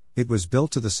training. It was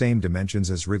built to the same dimensions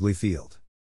as Wrigley Field.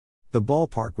 The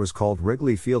ballpark was called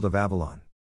Wrigley Field of Avalon.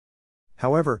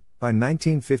 However, by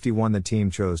 1951 the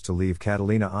team chose to leave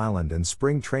Catalina Island and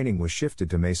spring training was shifted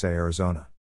to Mesa, Arizona.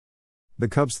 The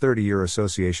Cubs' 30-year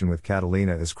association with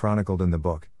Catalina is chronicled in the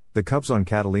book, The Cubs on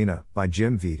Catalina, by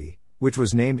Jim Vitti, which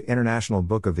was named International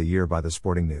Book of the Year by the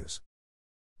Sporting News.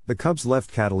 The Cubs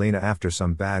left Catalina after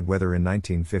some bad weather in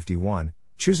 1951,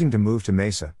 choosing to move to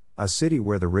Mesa, a city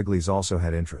where the Wrigleys also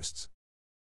had interests.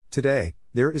 Today,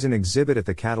 there is an exhibit at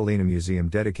the Catalina Museum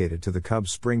dedicated to the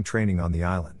Cubs' spring training on the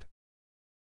island.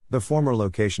 The former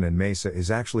location in Mesa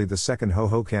is actually the second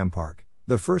Hohokam Park.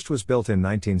 The first was built in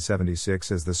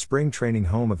 1976 as the spring training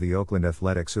home of the Oakland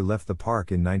Athletics, who left the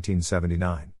park in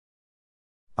 1979.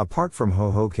 Apart from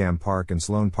Hohokam Park and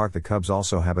Sloan Park, the Cubs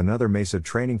also have another Mesa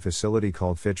training facility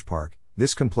called Fitch Park.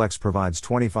 This complex provides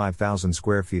 25,000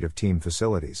 square feet of team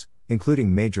facilities,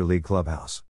 including Major League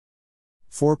Clubhouse,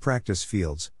 4 practice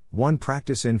fields, 1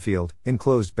 practice infield,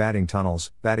 enclosed batting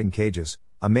tunnels, batting cages,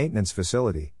 a maintenance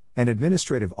facility, and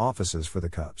administrative offices for the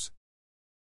Cubs.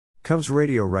 Cubs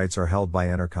radio rights are held by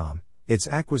Entercom. Its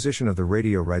acquisition of the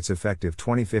radio rights effective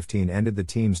 2015 ended the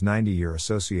team's 90-year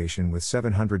association with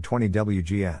 720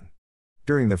 WGN.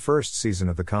 During the first season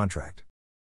of the contract,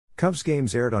 Cubs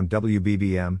games aired on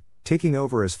WBBM, taking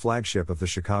over as flagship of the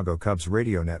Chicago Cubs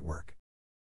radio network.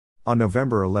 On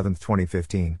November 11,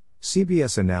 2015,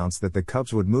 CBS announced that the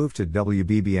Cubs would move to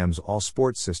WBBM's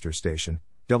all-sports sister station,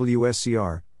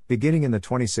 WSCR, beginning in the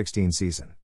 2016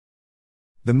 season.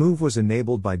 The move was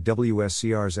enabled by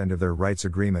WSCR's end of their rights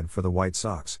agreement for the White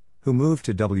Sox, who moved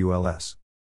to WLS.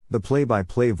 The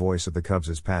play-by-play voice of the Cubs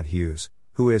is Pat Hughes,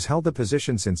 who has held the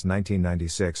position since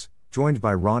 1996, joined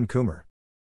by Ron Coomer.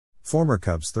 Former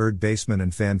Cubs third baseman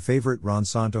and fan favorite Ron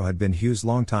Santo had been Hughes'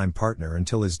 longtime partner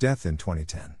until his death in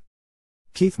 2010.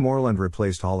 Keith Moreland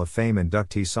replaced Hall of Fame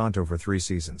inductee Santo for 3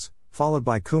 seasons, followed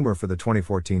by Coomer for the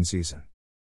 2014 season.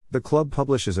 The club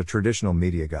publishes a traditional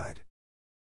media guide.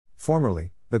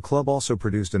 Formerly, the club also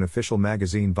produced an official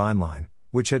magazine, Vineline,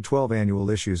 which had 12 annual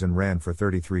issues and ran for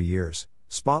 33 years,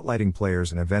 spotlighting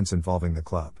players and events involving the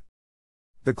club.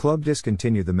 The club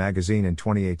discontinued the magazine in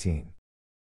 2018.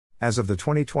 As of the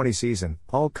 2020 season,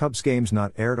 all Cubs games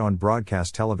not aired on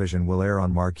broadcast television will air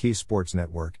on Marquee Sports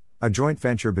Network, a joint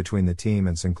venture between the team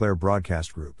and Sinclair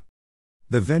Broadcast Group.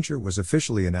 The venture was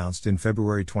officially announced in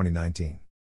February 2019.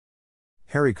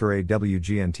 Harry Carey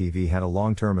WGN-TV had a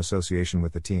long-term association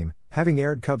with the team, having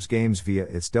aired Cubs games via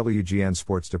its WGN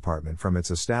sports department from its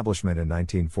establishment in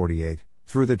 1948,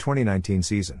 through the 2019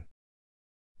 season.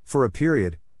 For a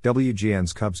period,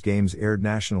 WGN's Cubs games aired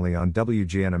nationally on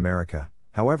WGN America.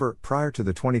 However, prior to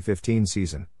the 2015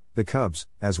 season, the Cubs,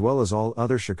 as well as all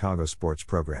other Chicago sports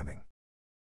programming,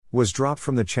 was dropped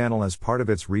from the channel as part of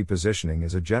its repositioning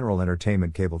as a general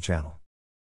entertainment cable channel.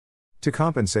 To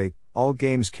compensate, all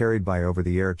games carried by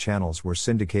over-the-air channels were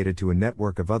syndicated to a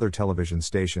network of other television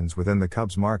stations within the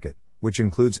Cubs market, which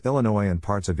includes Illinois and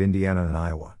parts of Indiana and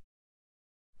Iowa.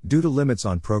 Due to limits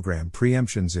on program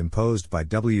preemptions imposed by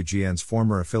WGN's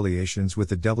former affiliations with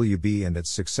the WB and its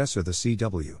successor the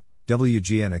CW,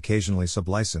 WGN occasionally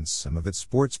sublicensed some of its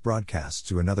sports broadcasts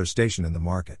to another station in the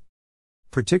market,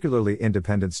 particularly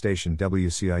independent station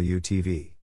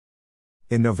WCIU-TV.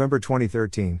 In November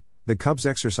 2013, the Cubs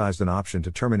exercised an option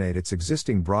to terminate its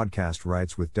existing broadcast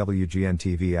rights with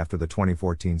WGN-TV after the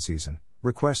 2014 season,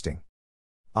 requesting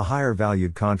a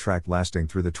higher-valued contract lasting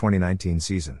through the 2019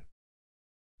 season.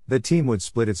 The team would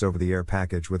split its over-the-air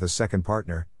package with a second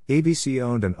partner,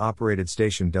 ABC-owned and operated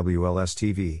station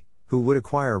WLS-TV, who would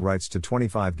acquire rights to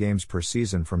 25 games per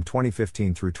season from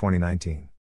 2015 through 2019.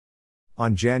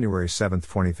 On January 7,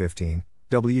 2015,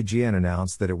 WGN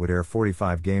announced that it would air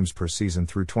 45 games per season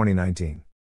through 2019.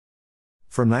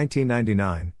 From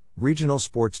 1999, Regional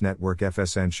Sports Network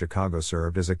FSN Chicago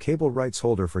served as a cable rights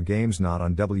holder for games not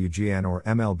on WGN or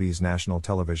MLB's national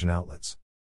television outlets.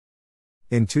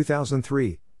 In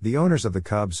 2003, the owners of the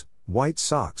Cubs, White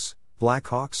Sox,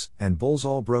 Blackhawks, and Bulls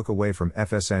all broke away from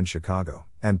FSN Chicago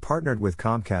and partnered with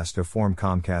Comcast to form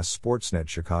Comcast Sportsnet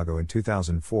Chicago in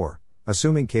 2004,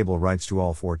 assuming cable rights to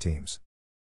all 4 teams.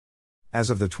 As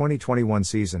of the 2021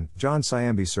 season, John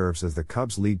Siambi serves as the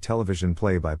Cubs league television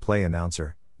play-by-play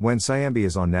announcer. When Siambi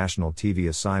is on national TV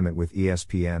assignment with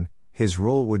ESPN, his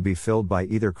role would be filled by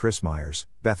either Chris Myers,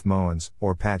 Beth Mowins,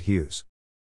 or Pat Hughes.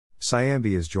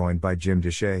 Siambi is joined by Jim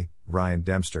Deshaies, Ryan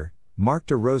Dempster, Mark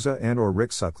DeRosa and/or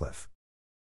Rick Sutcliffe.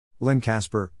 Lynn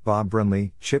Casper, Bob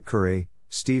Brunley, Chip Curry,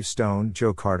 Steve Stone,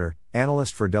 Joe Carter,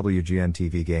 analyst for WGN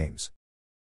TV Games.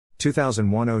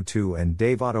 2001-02 and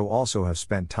Dave Otto also have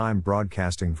spent time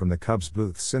broadcasting from the Cubs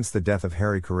booth since the death of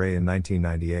Harry Caray in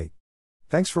 1998.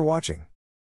 Thanks for watching.